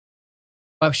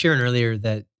 I was sharing earlier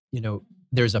that,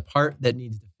 there's a part that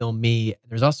needs to fill me.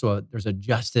 There's also there's a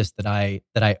justice that I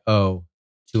owe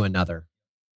to another.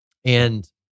 And,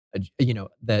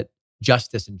 that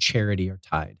justice and charity are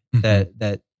tied,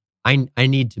 that I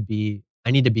need to be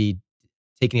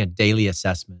taking a daily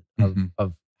assessment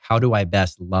of how do I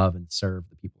best love and serve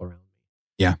the people around me.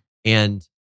 Yeah. And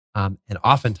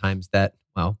oftentimes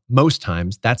most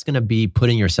times that's going to be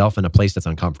putting yourself in a place that's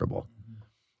uncomfortable.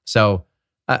 So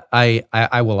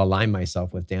I will align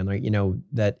myself with Dan, like,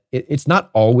 that it's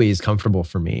not always comfortable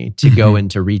for me to go and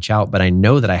to reach out, but I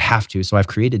know that I have to. So I've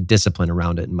created discipline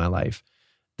around it in my life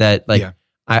that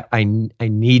I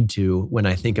need to, when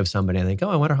I think of somebody, I think, oh,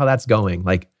 I wonder how that's going.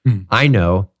 Like, I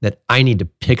know that I need to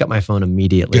pick up my phone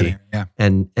immediately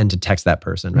and to text that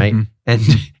person, right? And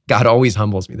God always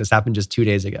humbles me. This happened just 2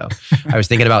 days ago. I was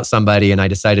thinking about somebody and I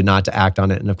decided not to act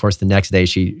on it. And of course, the next day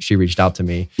she reached out to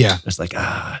me. Yeah. I was like,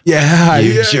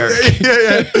 you jerk.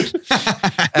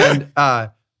 And,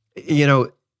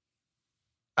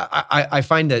 I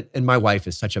find that, and my wife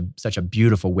is such a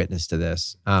beautiful witness to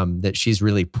this, that she's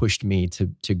really pushed me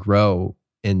to grow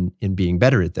in being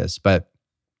better at this. But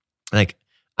like,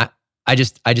 I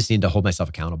just need to hold myself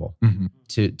accountable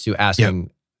to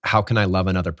asking, how can I love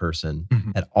another person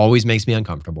that always makes me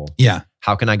uncomfortable? Yeah.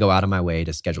 How can I go out of my way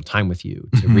to schedule time with you,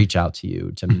 to reach out to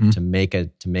you, to make a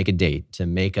date, to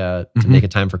make a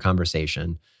time for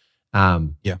conversation?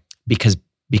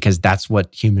 Because that's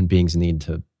what human beings need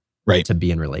to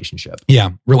be in relationship.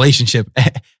 Yeah, relationship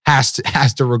has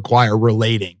to require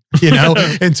relating, you know.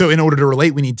 And so in order to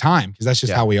relate, we need time, because that's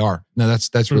just how we are. No,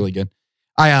 that's really good.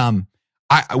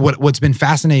 What's been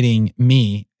fascinating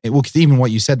me, because even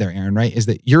what you said there, Aaron, right, is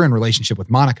that you're in relationship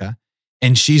with Monica,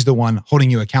 and she's the one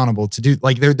holding you accountable to do,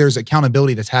 like, there's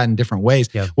accountability that's had in different ways.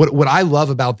 Yeah. What I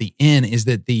love about the in is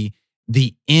that the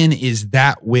in is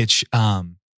that which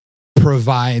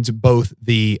provides both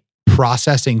the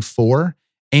processing for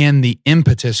and the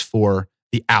impetus for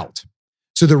the out.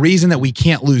 So the reason that we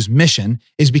can't lose mission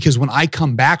is because when I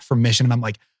come back from mission and I'm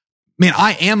like, man,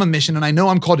 I am a mission and I know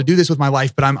I'm called to do this with my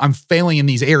life, but I'm failing in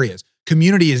these areas.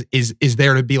 Community is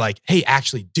there to be like, hey,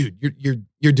 actually, dude,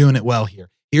 you're doing it well here.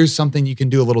 Here's something you can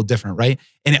do a little different, right?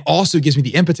 And it also gives me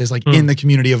the impetus, like in the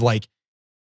community of like,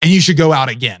 and you should go out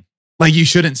again. Like, you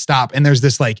shouldn't stop. And there's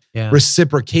this like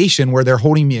reciprocation where they're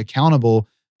holding me accountable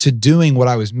to doing what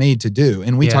I was made to do.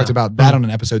 And we talked about that on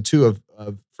an episode 2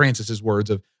 of Francis's words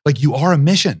of like, you are a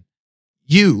mission.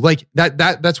 You like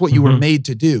that's what you were made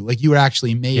to do. Like, you were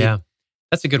actually made. Yeah.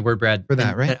 That's a good word, Brad. For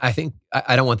that, right? And I think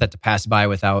I don't want that to pass by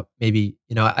without maybe,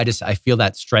 I feel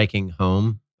that striking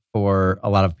home for a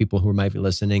lot of people who might be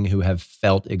listening who have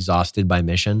felt exhausted by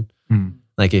mission.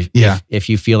 Like if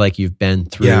you feel like you've been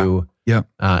through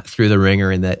through the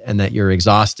ringer and that you're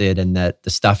exhausted and that the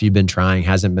stuff you've been trying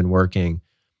hasn't been working,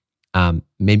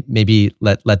 maybe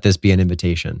let this be an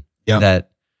invitation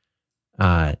that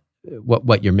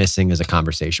what you're missing is a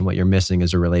conversation. What you're missing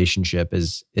is a relationship,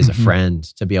 is a friend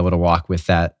to be able to walk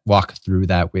through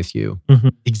that with you.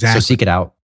 Exactly. So seek it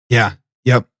out. Yeah.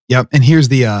 Yep. And here's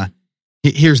the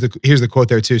quote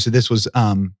there too. So this was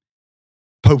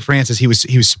Pope Francis. He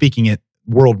was speaking at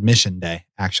World Mission Day,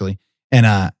 actually,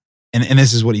 and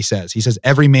this is what he says. He says,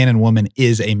 "Every man and woman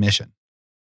is a mission.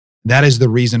 That is the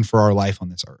reason for our life on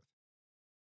this earth.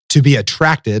 To be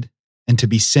attracted and to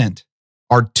be sent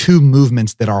are two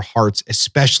movements that our hearts,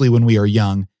 especially when we are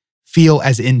young, feel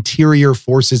as interior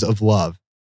forces of love.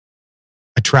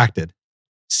 Attracted,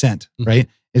 sent, right?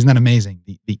 Isn't that amazing?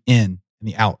 The in and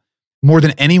the out. More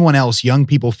than anyone else, young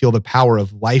people feel the power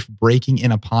of life breaking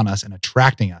in upon us and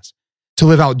attracting us. To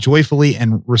live out joyfully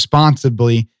and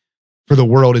responsibly for the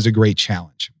world is a great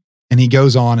challenge." And he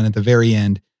goes on, and at the very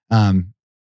end, and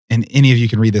any of you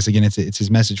can read this again, it's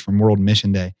his message from World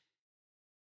Mission Day.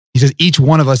 He says, "Each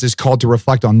one of us is called to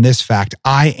reflect on this fact.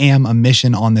 I am a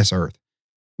mission on this earth.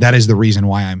 That is the reason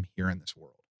why I'm here in this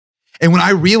world." And when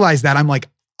I realized that, I'm like,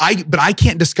 but I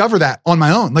can't discover that on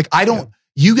my own. Like, I don't,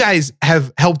 you guys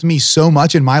have helped me so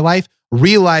much in my life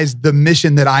realize the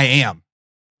mission that I am.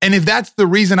 And if that's the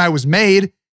reason I was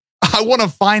made, I want to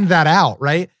find that out,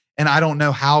 right? And I don't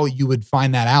know how you would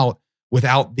find that out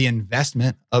without the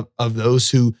investment of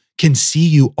those who can see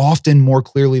you often more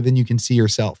clearly than you can see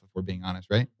yourself, if we're being honest,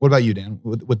 right? What about you, Dan?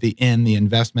 With the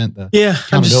investment, the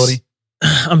accountability?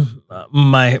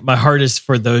 My heart is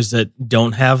for those that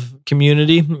don't have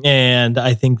community. And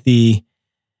I think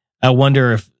I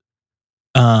wonder if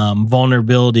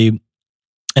vulnerability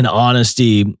and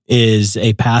honesty is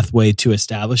a pathway to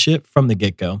establish it from the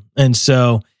get-go. And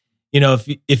so,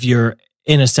 if you're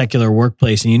in a secular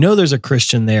workplace and there's a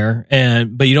Christian there,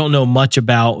 but you don't know much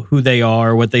about who they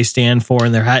are, what they stand for,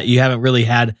 and you haven't really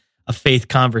had a faith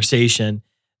conversation,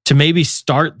 to maybe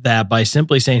start that by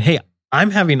simply saying, "Hey, I'm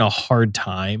having a hard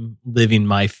time living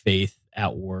my faith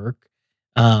at work.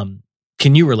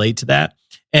 Can you relate to that?"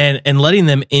 And letting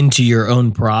them into your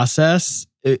own process,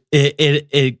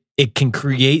 it can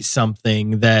create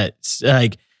something that's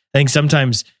like, I think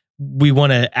sometimes we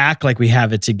want to act like we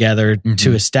have it together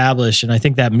to establish. And I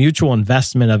think that mutual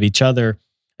investment of each other,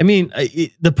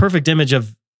 the perfect image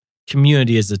of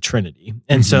community is the Trinity.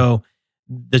 And so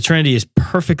the Trinity is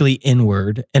perfectly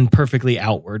inward and perfectly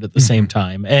outward at the same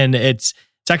time. And it's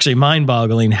actually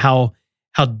mind-boggling how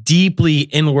deeply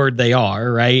inward they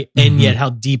are, right? And yet how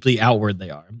deeply outward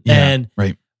they are. Yeah,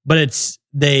 right. But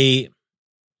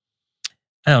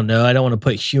I don't know, I don't want to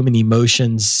put human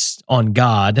emotions on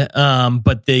God,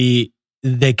 but they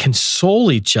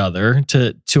console each other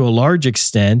to a large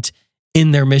extent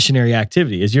in their missionary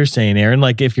activity. As you're saying, Aaron,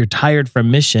 like, if you're tired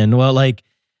from mission, well,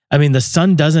 the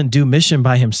Son doesn't do mission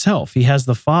by himself. He has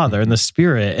the Father and the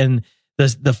Spirit, and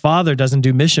the Father doesn't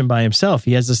do mission by himself.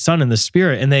 He has the Son and the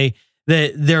Spirit, and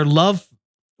their love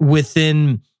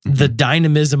within the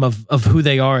dynamism of who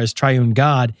they are as triune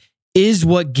God is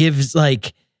what gives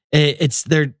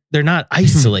they're not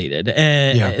isolated.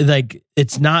 And like,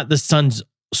 it's not the son's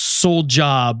sole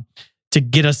job to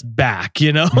get us back,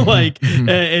 like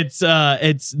it's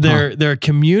their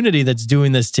community that's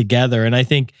doing this together. And I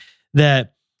think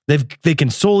that they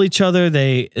console each other.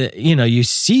 They, you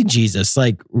see Jesus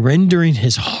like rendering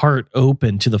his heart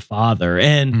open to the Father.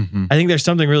 And I think there's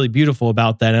something really beautiful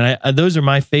about that. And those are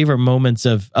my favorite moments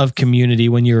of community,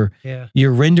 when you're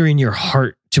rendering your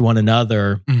heart to one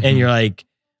another and you're like,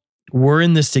 we're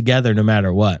in this together no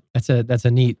matter what. That's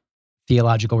a neat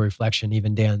theological reflection,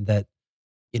 even, Dan, that,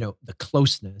 the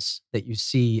closeness that you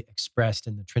see expressed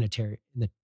in the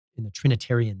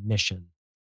Trinitarian mission,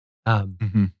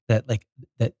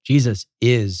 that Jesus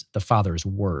is the Father's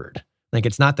word. Like,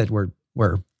 it's not that we're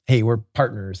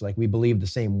partners, like we believe the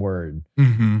same word,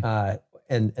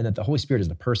 and that the Holy Spirit is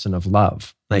the person of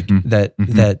love. Like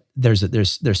that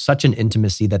there's such an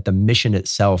intimacy that the mission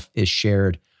itself is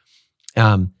shared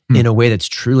in a way that's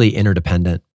truly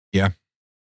interdependent. Yeah.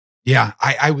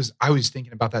 I was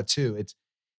thinking about that too. It's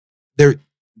there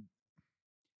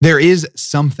is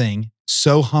something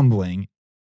so humbling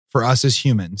for us as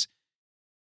humans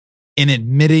in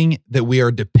admitting that we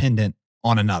are dependent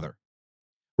on another,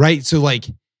 right? So like,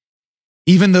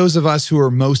 even those of us who are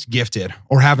most gifted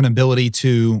or have an ability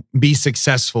to be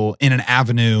successful in an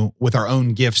avenue with our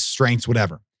own gifts, strengths,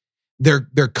 whatever,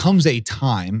 there comes a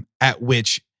time at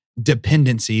which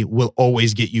dependency will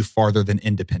always get you farther than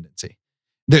independency.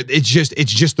 It's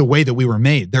just the way that we were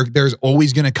made. There's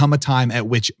always going to come a time at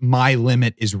which my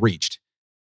limit is reached.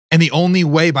 And the only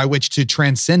way by which to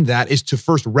transcend that is to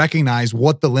first recognize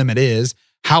what the limit is,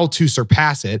 how to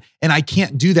surpass it. And I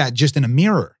can't do that just in a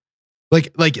mirror.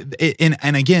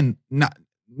 And again,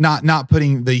 not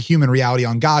putting the human reality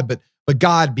on God, but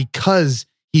God, because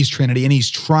he's Trinity and he's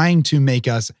trying to make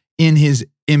us in his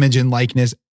image and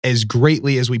likeness as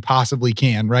greatly as we possibly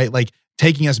can, right? Like,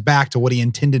 taking us back to what he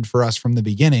intended for us from the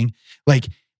beginning. Like,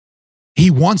 he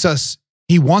wants us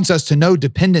to know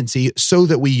dependency so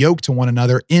that we yoke to one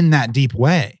another in that deep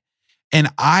way. And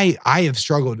I have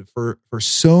struggled for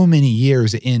so many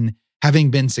years in having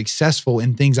been successful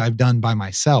in things I've done by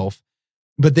myself,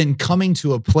 but then coming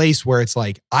to a place where it's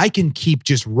like, I can keep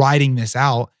just writing this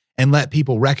out and let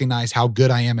people recognize how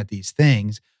good I am at these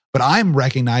things, but I'm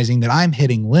recognizing that I'm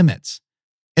hitting limits.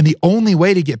 And the only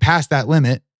way to get past that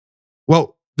limit,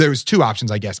 well, there's two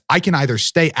options, I guess. I can either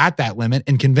stay at that limit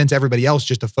and convince everybody else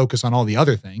just to focus on all the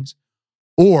other things,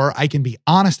 or I can be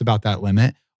honest about that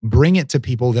limit, bring it to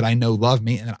people that I know love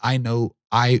me and that I know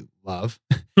I love,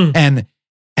 and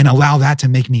allow that to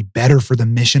make me better for the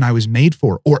mission I was made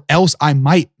for, or else I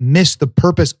might miss the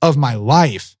purpose of my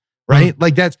life, right?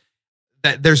 Like there's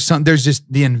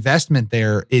just the investment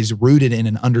there is rooted in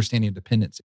an understanding of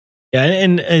dependency. Yeah,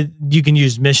 and you can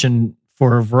use mission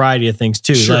for a variety of things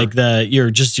too, sure. Like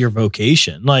your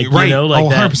vocation, like right.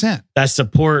 100%. That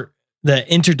support,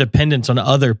 the interdependence on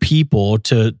other people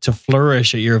to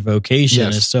flourish at your vocation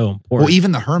is so important. Well,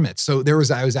 even the hermits. So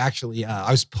I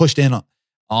was pushed in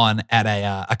on at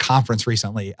a conference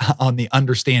recently on the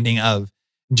understanding of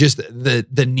just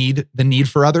the need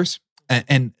for others,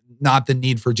 and not the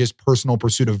need for just personal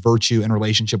pursuit of virtue in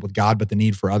relationship with God, but the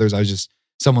need for others.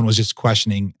 Someone was just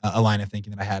questioning a line of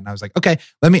thinking that I had. And I was like, okay,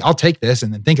 I'll take this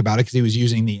and then think about it, because he was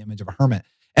using the image of a hermit.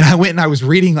 And I went and I was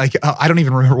reading, like, I don't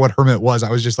even remember what hermit was. I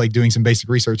was just like doing some basic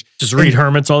research. Just read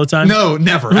hermits all the time? No,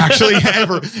 never, actually,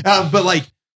 ever. But like,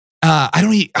 I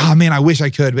don't wish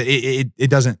I could, but it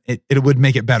doesn't, it would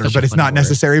make it better, but it's not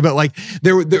necessary. But like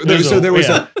there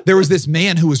was this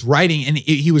man who was writing, and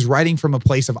he was writing from a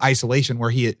place of isolation where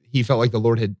he felt like the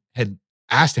Lord had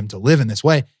asked him to live in this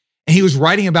way. And he was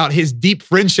writing about his deep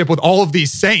friendship with all of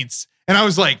these saints. And I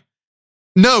was like,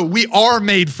 no, we are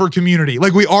made for community.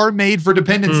 Like, we are made for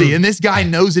dependency. And this guy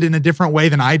knows it in a different way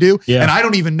than I do. Yeah. And I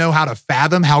don't even know how to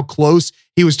fathom how close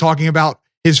he was talking about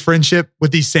his friendship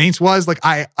with these saints was. Like,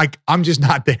 I'm just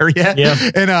not there yet. Yeah.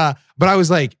 And, but I was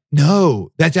like,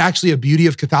 no, that's actually a beauty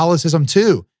of Catholicism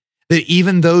too. That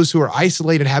even those who are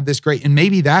isolated have this great, and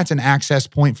maybe that's an access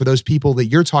point for those people that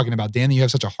you're talking about, Dan, that you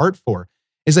have such a heart for.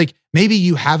 Is like, maybe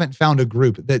you haven't found a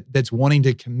group that's wanting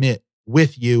to commit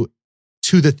with you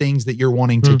to the things that you're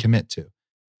wanting to commit to.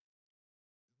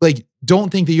 Like,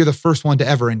 don't think that you're the first one to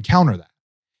ever encounter that.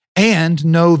 And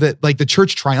know that, like, the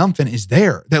church triumphant is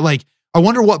there. That, like, I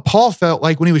wonder what Paul felt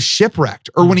like when he was shipwrecked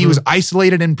or when he was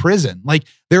isolated in prison. Like,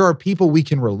 there are people we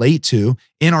can relate to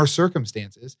in our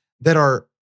circumstances that are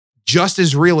just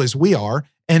as real as we are,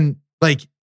 and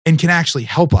can actually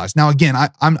help us. Now, again,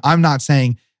 I'm not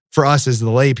saying for us as the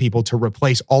lay people to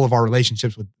replace all of our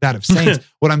relationships with that of saints.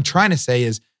 What I'm trying to say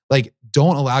is, like,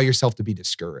 don't allow yourself to be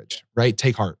discouraged, right?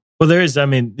 Take heart. Well, there is. I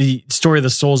mean, the story of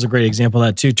the soul is a great example of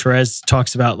that too. Therese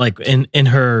talks about like in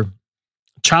her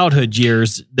childhood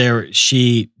years,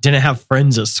 she didn't have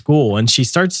friends at school, and she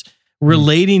starts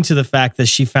relating to the fact that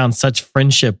she found such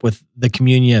friendship with the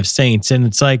communion of saints, and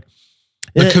it's like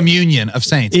the communion of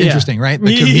saints. Interesting, right?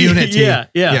 The community.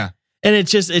 Yeah. And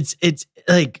it's just it's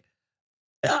like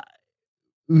to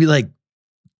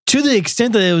the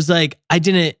extent that it was like I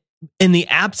didn't, in the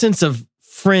absence of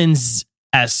friends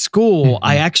at school,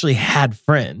 I actually had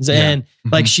friends, and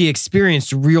like she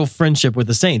experienced real friendship with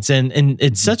the saints, and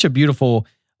it's such a beautiful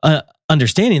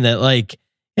understanding that like,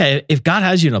 yeah, if God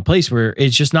has you in a place where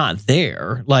it's just not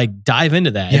there, like dive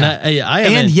into that. Yeah. And I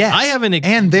haven't,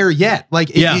 and there yet.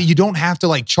 Like you don't have to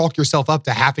like chalk yourself up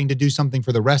to having to do something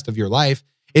for the rest of your life.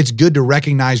 It's good to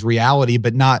recognize reality,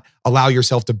 but not allow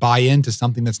yourself to buy into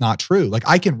something that's not true. Like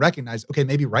I can recognize, okay,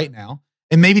 maybe right now.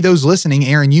 And maybe those listening,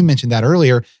 Aaron, you mentioned that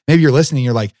earlier. Maybe you're listening,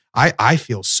 you're like, I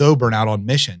feel so burnt out on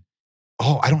mission.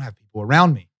 Oh, I don't have people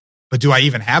around me. But do I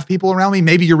even have people around me?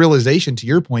 Maybe your realization, to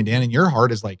your point, Dan, in your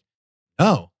heart is like,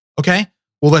 no. Okay,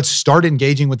 well, let's start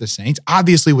engaging with the saints,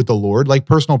 obviously with the Lord, like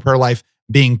personal prayer life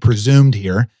being presumed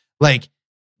here. Like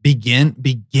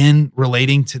begin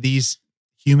relating to these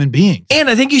human beings. And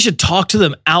I think you should talk to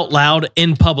them out loud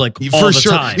in public all the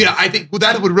time. Yeah, I think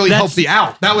that would really help the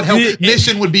out. That would help.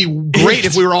 Mission would be great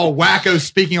if we were all wackos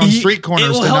speaking on street corners.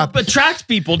 It will help attract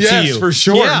people to you. Yes, for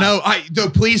sure. Yeah. No,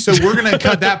 please. So we're going to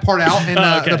cut that part out in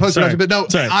the post-production. But no,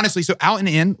 honestly, so out and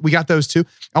in, we got those two.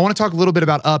 I want to talk a little bit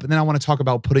about up, and then I want to talk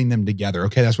about putting them together.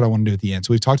 Okay, that's what I want to do at the end.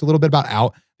 So we've talked a little bit about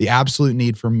out, the absolute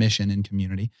need for mission and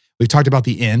community. We've talked about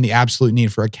the in, the absolute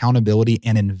need for accountability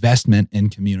and investment in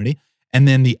community. And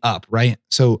then the up, right?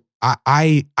 So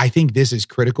I think this is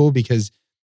critical because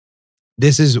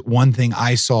this is one thing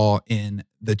I saw in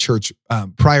the church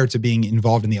prior to being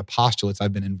involved in the apostolates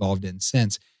I've been involved in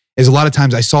since, is a lot of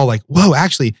times I saw like, whoa,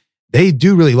 actually, they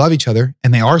do really love each other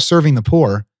and they are serving the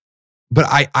poor, but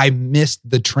I missed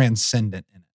the transcendent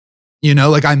in it. You know,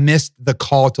 like I missed the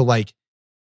call to like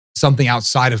something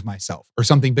outside of myself or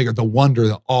something bigger, the wonder,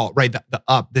 the awe, right? The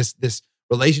up, this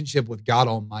relationship with God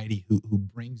Almighty who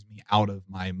brings me out of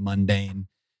my mundane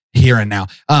here and now.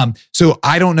 So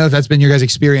I don't know if that's been your guys'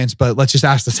 experience, but let's just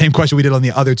ask the same question we did on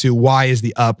the other two. Why is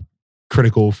the up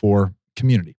critical for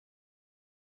community?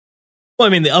 Well,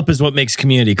 I mean, the up is what makes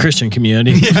community Christian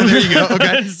community. Yeah, there you go.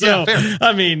 Okay. So, fair.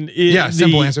 I mean,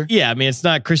 simple answer. Yeah, I mean, it's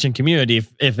not Christian community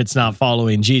if it's not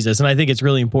following Jesus. And I think it's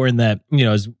really important that, you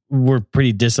know, as we're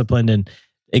pretty disciplined and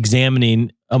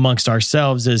examining amongst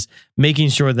ourselves is making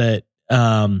sure that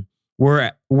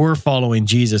we're following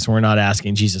Jesus and we're not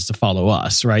asking Jesus to follow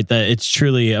us, right? That it's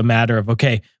truly a matter of,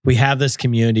 okay, we have this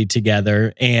community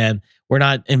together and we're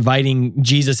not inviting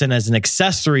Jesus in as an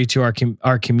accessory to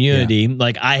our community. Yeah.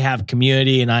 Like I have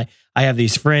community and I have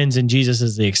these friends and Jesus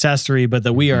is the accessory, but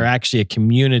that we are actually a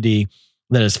community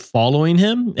that is following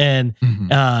him. And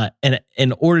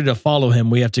in order to follow him,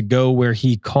 we have to go where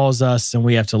he calls us and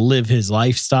we have to live his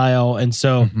lifestyle. And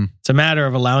so it's a matter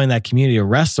of allowing that community to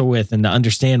wrestle with and to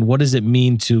understand what does it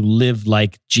mean to live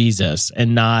like Jesus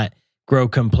and not grow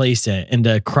complacent and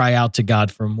to cry out to God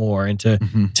for more and to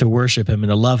worship him and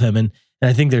to love him. And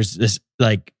I think there's this,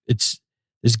 like,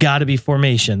 there's got to be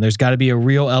formation. There's got to be a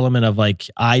real element of like,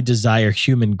 I desire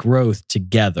human growth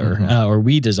together, or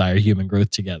we desire human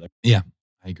growth together. Yeah,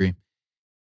 I agree.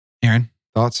 Aaron,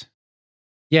 thoughts?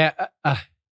 Yeah,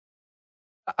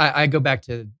 I go back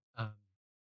to,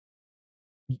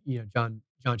 John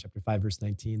chapter 5, verse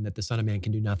 19, that the Son of Man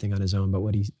can do nothing on his own, but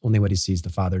only what he sees the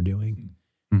Father doing.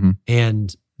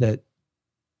 And that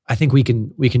I think we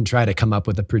can try to come up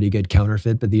with a pretty good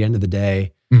counterfeit, but at the end of the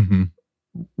day,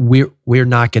 we're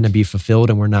not going to be fulfilled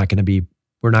and we're not going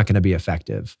to be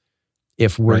effective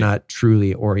if we're not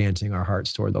truly orienting our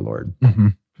hearts toward the Lord.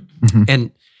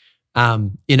 And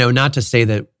not to say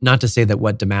that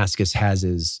what Damascus has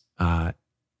is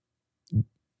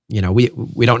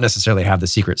we don't necessarily have the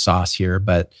secret sauce here,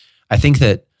 but I think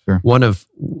that one of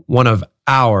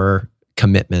our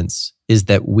commitments is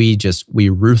that we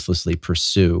ruthlessly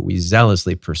pursue, we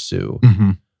zealously pursue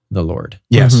the Lord.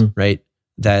 Yes. Right?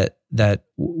 That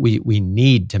we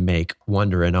need to make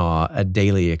wonder and awe a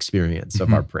daily experience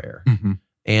of our prayer.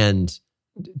 And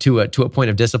to a point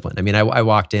of discipline. I mean, I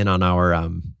walked in on our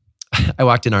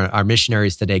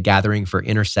missionaries today gathering for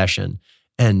intercession,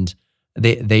 and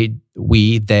they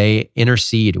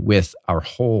intercede with our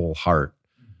whole heart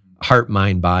heart,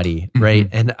 mind, body, right?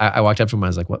 And I walked up to him. I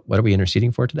was like, "What are we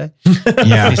interceding for today?"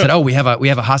 Yeah. And he said, "Oh, we have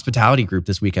a hospitality group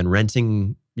this weekend,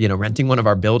 renting one of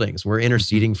our buildings. We're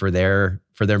interceding for their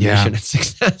mission and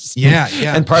success." Yeah.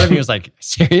 And part of me was like,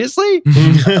 "Seriously?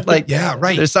 Like, yeah,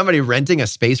 right. There's somebody renting a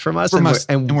space from us,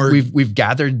 and we've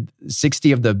gathered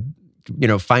 60 of the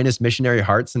finest missionary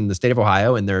hearts in the state of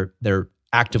Ohio, and they're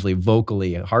actively,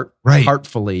 vocally,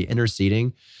 heartfully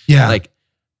interceding. Yeah, like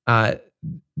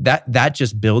that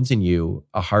just builds in you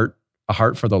a heart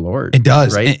for the Lord. It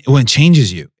does, right? When it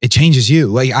changes you,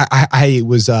 Like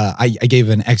I gave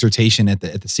an exhortation at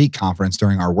the Seek conference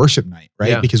during our worship night,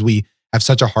 right? Yeah. Because we have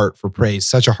such a heart for praise,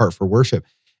 such a heart for worship.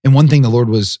 And one thing the Lord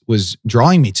was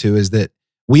drawing me to is that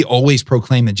we always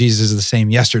proclaim that Jesus is the same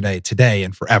yesterday, today,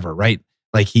 and forever, right?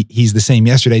 Like he's the same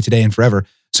yesterday, today, and forever.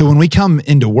 So when we come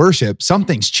into worship,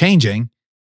 something's changing,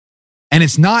 and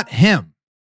it's not him.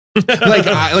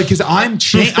 Because I'm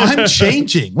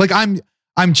changing. Like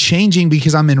I'm changing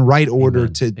because I'm in right order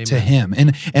to him.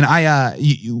 And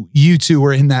you two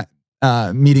were in that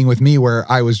meeting with me where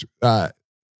I was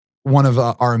one of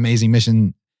our amazing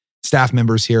mission staff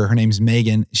members here. Her name's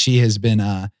Megan. She has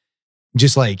been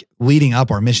just like leading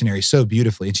up our missionaries so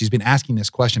beautifully, and she's been asking this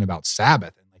question about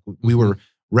Sabbath. And like we were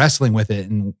wrestling with it,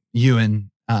 and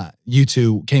you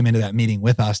two came into that meeting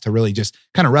with us to really just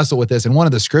kind of wrestle with this. And one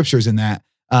of the scriptures in that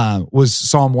was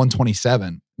Psalm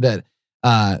 127, that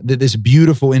this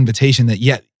beautiful invitation that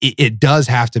yet it does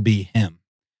have to be him,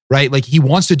 right? Like he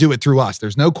wants to do it through us.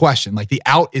 There's no question. Like the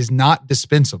out is not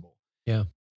dispensable. Yeah.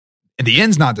 And the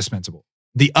in's not dispensable.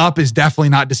 The up is definitely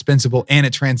not dispensable, and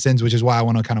it transcends, which is why I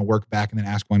want to kind of work back and then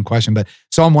ask one question. But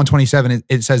Psalm 127,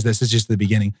 it says this, it's just the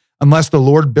beginning. Unless the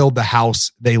Lord build the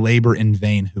house, they labor in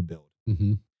vain who build.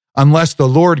 Mm-hmm. Unless the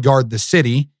Lord guard the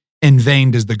city, in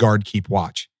vain does the guard keep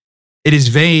watch. It is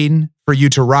vain for you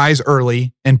to rise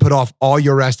early and put off all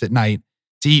your rest at night,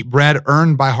 to eat bread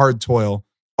earned by hard toil.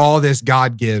 All this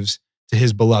God gives to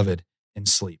his beloved in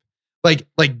sleep. Like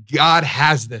God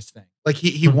has this thing. Like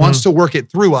he wants to work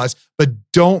it through us, but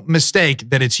don't mistake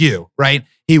that it's you, right?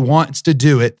 He wants to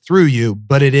do it through you,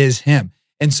 but it is him.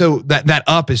 And so that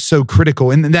up is so critical.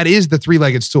 And that is the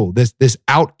three-legged stool, this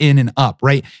out, in, and up,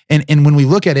 right? And when we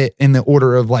look at it in the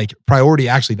order of like priority,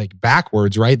 actually like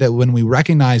backwards, right? That when we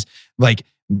recognize like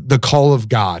the call of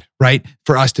God, right?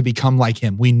 For us to become like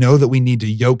him, we know that we need to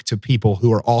yoke to people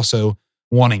who are also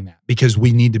wanting that, because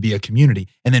we need to be a community.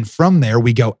 And then from there,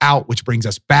 we go out, which brings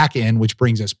us back in, which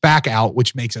brings us back out,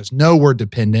 which makes us know we're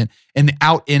dependent, and the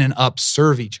out, in, and up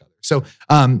serve each other. So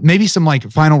maybe some like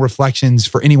final reflections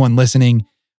for anyone listening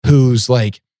who's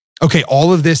like, okay,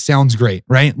 all of this sounds great,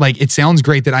 right? Like it sounds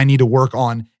great that I need to work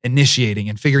on initiating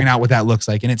and figuring out what that looks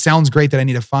like. And it sounds great that I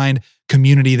need to find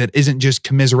community that isn't just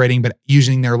commiserating, but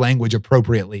using their language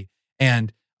appropriately.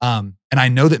 And I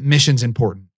know that mission's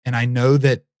important, and I know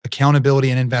that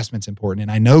accountability and investment's important,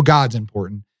 and I know God's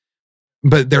important,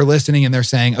 but they're listening and they're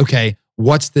saying, okay,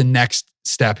 what's the next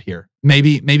step here?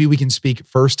 Maybe we can speak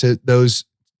first to those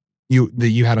that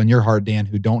you had on your heart, Dan,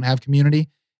 who don't have community.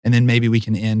 And then maybe we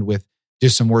can end with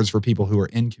just some words for people who are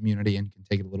in community, and can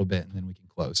take it a little bit, and then we can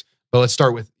close. But let's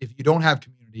start with, if you don't have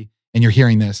community and you're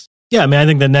hearing this. Yeah, I mean, I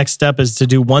think the next step is to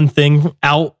do one thing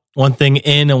out, one thing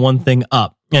in, and one thing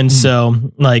up. And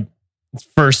so like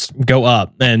first go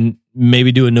up and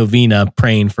maybe do a novena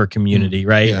praying for community,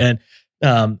 right?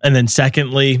 Yeah. And then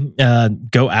secondly,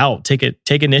 go out, take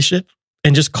initiative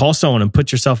and just call someone and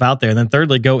put yourself out there. And then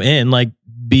thirdly, go in, like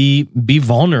be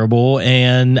vulnerable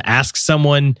and ask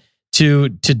someone to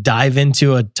dive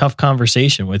into a tough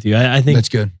conversation with you. I think that's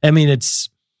good. I mean, it's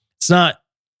not,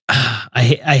 I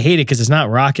hate it because it's not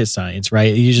rocket science,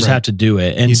 right? You just have to do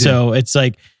it. And so it's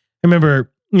like, I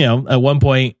remember, at one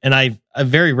point, and I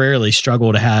very rarely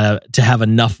struggle to have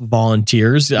enough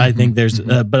volunteers. I think there's,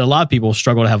 but a lot of people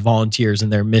struggle to have volunteers in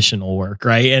their missional work,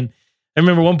 right? And I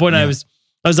remember one point I was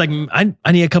like,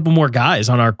 I need a couple more guys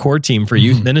on our core team for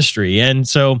youth ministry. And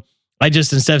so I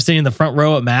just, instead of sitting in the front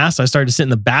row at Mass, I started to sit in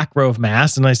the back row of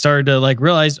Mass, and I started to like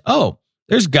realize, oh,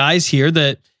 there's guys here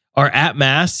that are at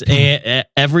Mass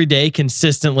every day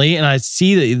consistently. And I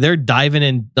see that they're diving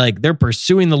in, like they're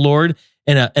pursuing the Lord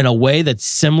in a way that's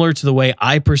similar to the way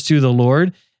I pursue the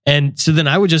Lord. And so then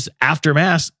I would just, after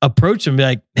Mass, approach them and be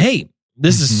like, hey,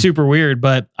 this is super weird,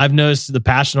 but I've noticed the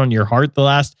passion on your heart the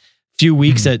last few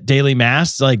weeks at daily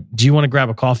Mass. Like, do you want to grab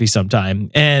a coffee sometime?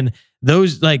 And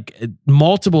those, like,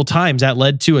 multiple times that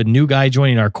led to a new guy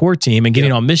joining our core team and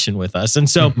getting on mission with us. And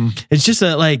so it's just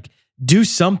do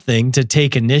something to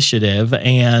take initiative,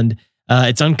 and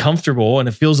it's uncomfortable and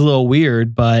it feels a little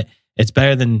weird, but it's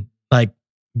better than like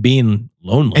being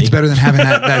lonely. It's better than having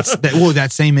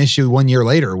that same issue 1 year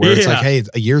later where it's like, hey, it's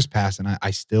a year's passed and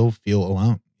I still feel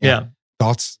alone. Yeah.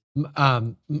 Thoughts?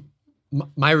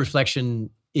 My reflection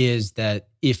is that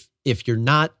if you're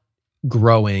not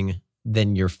growing,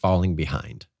 then you're falling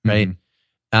behind, right?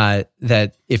 Mm-hmm.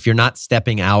 That if you're not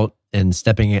stepping out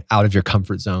of your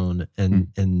comfort zone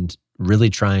and really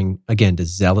trying, again, to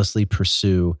zealously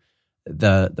pursue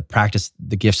the practice,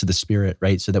 the gifts of the Spirit,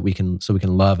 right? So we can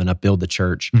love and upbuild the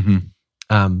church,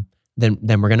 then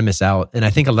we're going to miss out. And I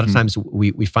think a lot of times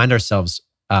we find ourselves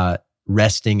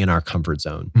resting in our comfort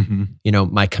zone.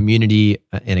 My community,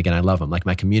 and again, I love them. Like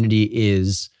my community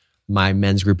is my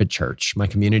men's group at church. My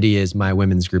community is my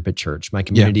women's group at church. My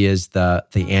community is the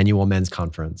annual men's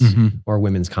conference or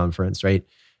women's conference, right?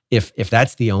 If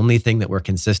that's the only thing that we're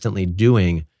consistently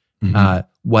doing,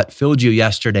 what filled you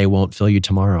yesterday won't fill you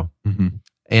tomorrow.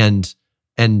 And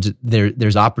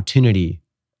there's opportunity.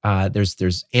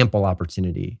 There's ample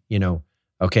opportunity.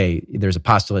 Okay, there's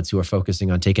apostolates who are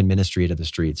focusing on taking ministry to the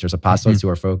streets. There's apostolates who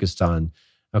are focused on,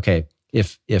 okay,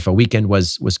 if a weekend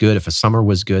was good, if a summer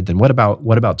was good, then what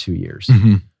about 2 years?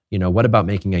 What about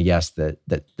making a yes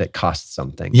that costs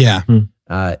something? Yeah.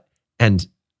 And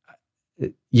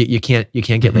you can't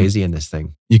get lazy in this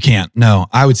thing. You can't. No,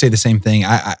 I would say the same thing.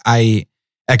 I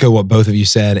echo what both of you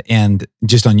said, and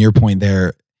just on your point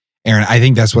there, Aaron, I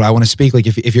think that's what I want to speak. Like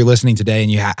if you're listening today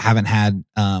and you haven't had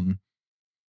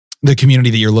the community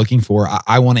that you're looking for,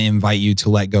 I want to invite you to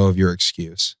let go of your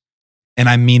excuse. And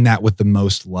I mean that with the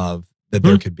most love that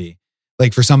there could be.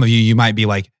 Like for some of you, you might be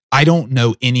like, I don't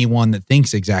know anyone that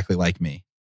thinks exactly like me.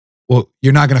 Well,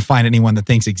 you're not going to find anyone that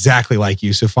thinks exactly like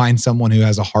you. So find someone who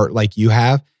has a heart like you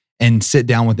have and sit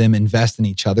down with them, invest in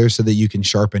each other so that you can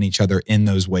sharpen each other in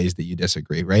those ways that you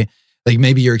disagree, right? Like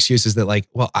maybe your excuse is that like,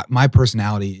 well, my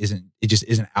personality just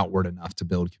isn't outward enough to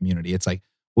build community. It's like,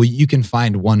 well, you can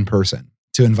find one person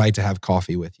to invite to have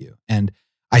coffee with you. And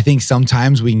I think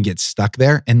sometimes we can get stuck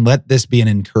there, and let this be an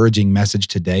encouraging message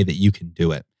today that you can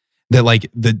do it. That like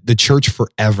the church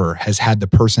forever has had the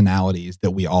personalities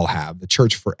that we all have. The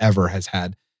church forever has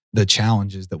had the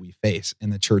challenges that we face,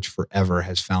 and the church forever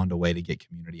has found a way to get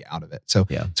community out of it. So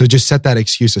just set that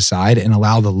excuse aside and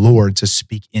allow the Lord to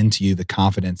speak into you the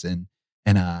confidence and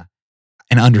an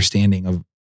understanding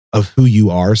of who you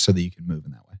are so that you can move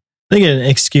in that way. I think an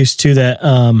excuse too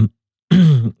that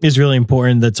is really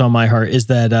important that's on my heart is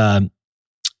that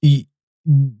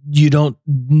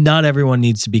not everyone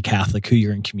needs to be Catholic who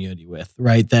you're in community with,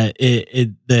 right? That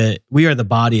we are the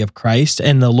body of Christ,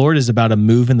 and the Lord is about to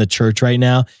move in the church right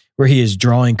now where he is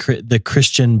drawing the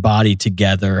Christian body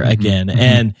together again.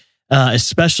 And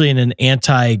especially in an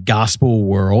anti-gospel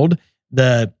world,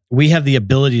 we have the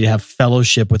ability to have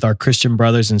fellowship with our Christian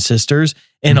brothers and sisters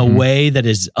in a way that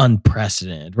is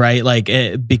unprecedented, right? Like,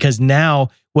 because now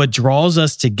what draws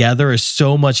us together is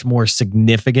so much more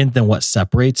significant than what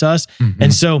separates us.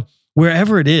 And so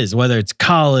wherever it is, whether it's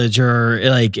college or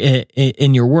like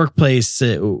in your workplace,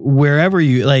 wherever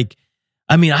you like,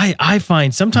 I mean, I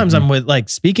find sometimes I'm with like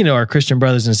speaking to our Christian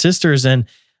brothers and sisters, and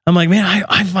I'm like, man,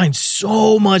 I find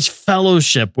so much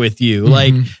fellowship with you,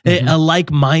 like a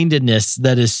like-mindedness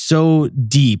that is so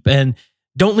deep. And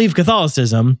don't leave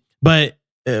Catholicism, but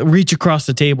reach across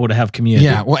the table to have community.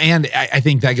 Yeah, well, and I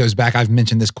think that goes back. I've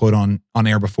mentioned this quote on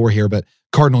air before here, but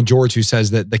Cardinal George, who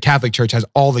says that the Catholic Church has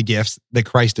all the gifts that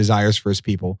Christ desires for his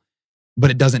people, but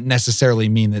it doesn't necessarily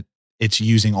mean that it's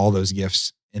using all those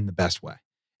gifts in the best way.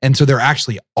 And so there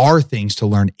actually are things to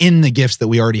learn in the gifts that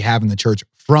we already have in the church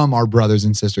from our brothers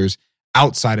and sisters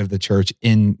outside of the church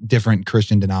in different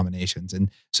Christian denominations.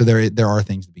 And so there are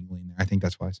things to be gleaned there. I think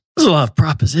that's wise. There's a lot of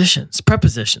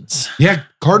prepositions. Yeah,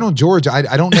 Cardinal George,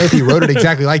 I don't know if he wrote it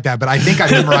exactly like that, but I think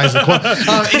I memorized the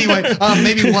quote. Anyway,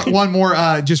 maybe one more,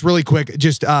 just really quick,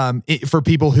 just for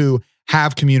people who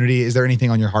have community, is there anything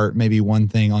on your heart? Maybe one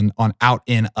thing on out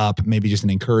and up, maybe just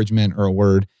an encouragement or a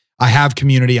word. I have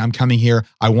community. I'm coming here.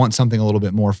 I want something a little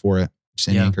bit more for it. Just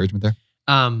any encouragement there?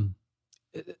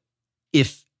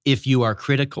 If you are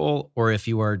critical, or if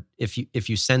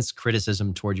you sense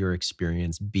criticism toward your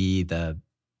experience, be the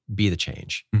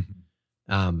change.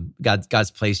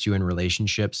 God's placed you in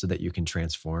relationships so that you can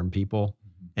transform people,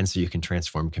 and so you can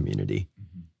transform community.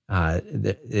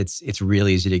 It's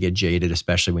really easy to get jaded,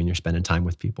 especially when you're spending time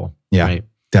with people. Yeah. Right?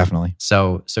 Definitely.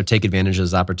 So take advantage of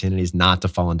those opportunities, not to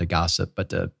fall into gossip, but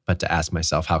to ask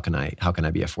myself, how can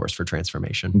I be a force for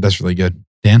transformation? That's really good.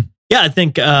 Dan? Yeah, I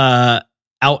think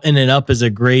out and up is a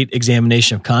great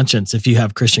examination of conscience if you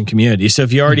have Christian community. So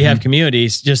if you already have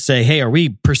communities, just say, hey, are we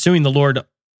pursuing the Lord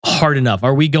hard enough?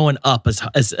 Are we going up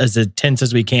as intense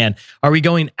as we can? Are we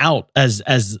going out as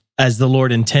as the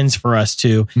Lord intends for us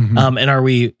to? And are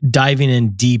we diving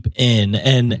in deep in?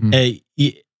 And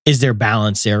is there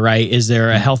balance there, right? Is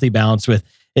there a healthy balance with,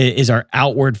 is our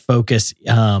outward focus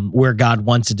where God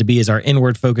wants it to be? Is our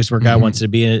inward focus where God wants it to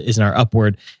be? Isn't our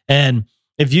upward? And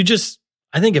if you just,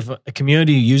 I think if a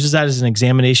community uses that as an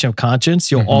examination of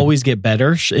conscience, you'll always get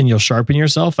better and you'll sharpen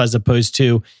yourself, as opposed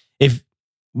to if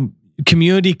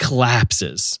community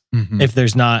collapses if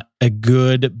there's not a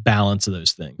good balance of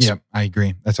those things. Yep, I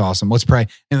agree. That's awesome. Let's pray.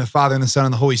 In the Father and the Son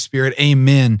and the Holy Spirit,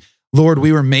 amen. Lord,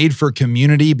 we were made for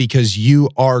community because you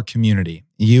are community.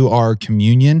 You are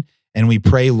communion. And we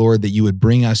pray, Lord, that you would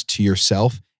bring us to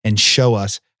yourself and show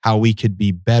us how we could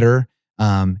be better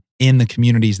in the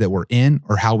communities that we're in,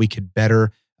 or how we could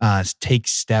better take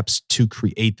steps to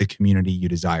create the community you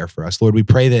desire for us. Lord, we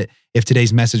pray that if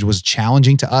today's message was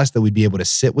challenging to us, that we'd be able to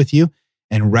sit with you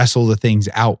and wrestle the things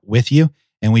out with you.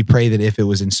 And we pray that if it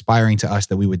was inspiring to us,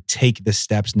 that we would take the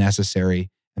steps necessary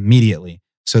immediately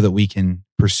so that we can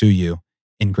pursue you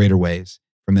in greater ways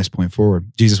from this point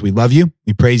forward. Jesus, we love you.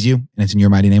 We praise you. And it's in your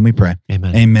mighty name we pray.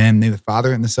 Amen. Amen. May the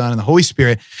Father and the Son and the Holy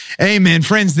Spirit. Amen.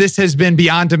 Friends, this has been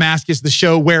Beyond Damascus, the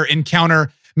show where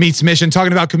encounter meets mission,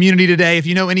 talking about community today. If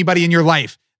you know anybody in your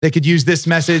life that could use this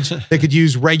message, that could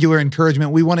use regular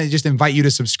encouragement, we want to just invite you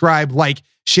to subscribe, like,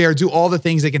 share, do all the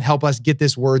things that can help us get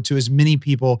this word to as many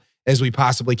people as we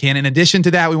possibly can. In addition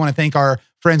to that, we want to thank our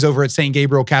friends over at St.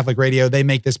 Gabriel Catholic Radio. They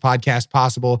make this podcast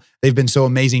possible. They've been so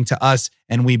amazing to us,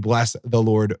 and we bless the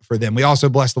Lord for them. We also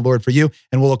bless the Lord for you,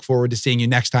 and we'll look forward to seeing you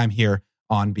next time here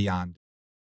on Beyond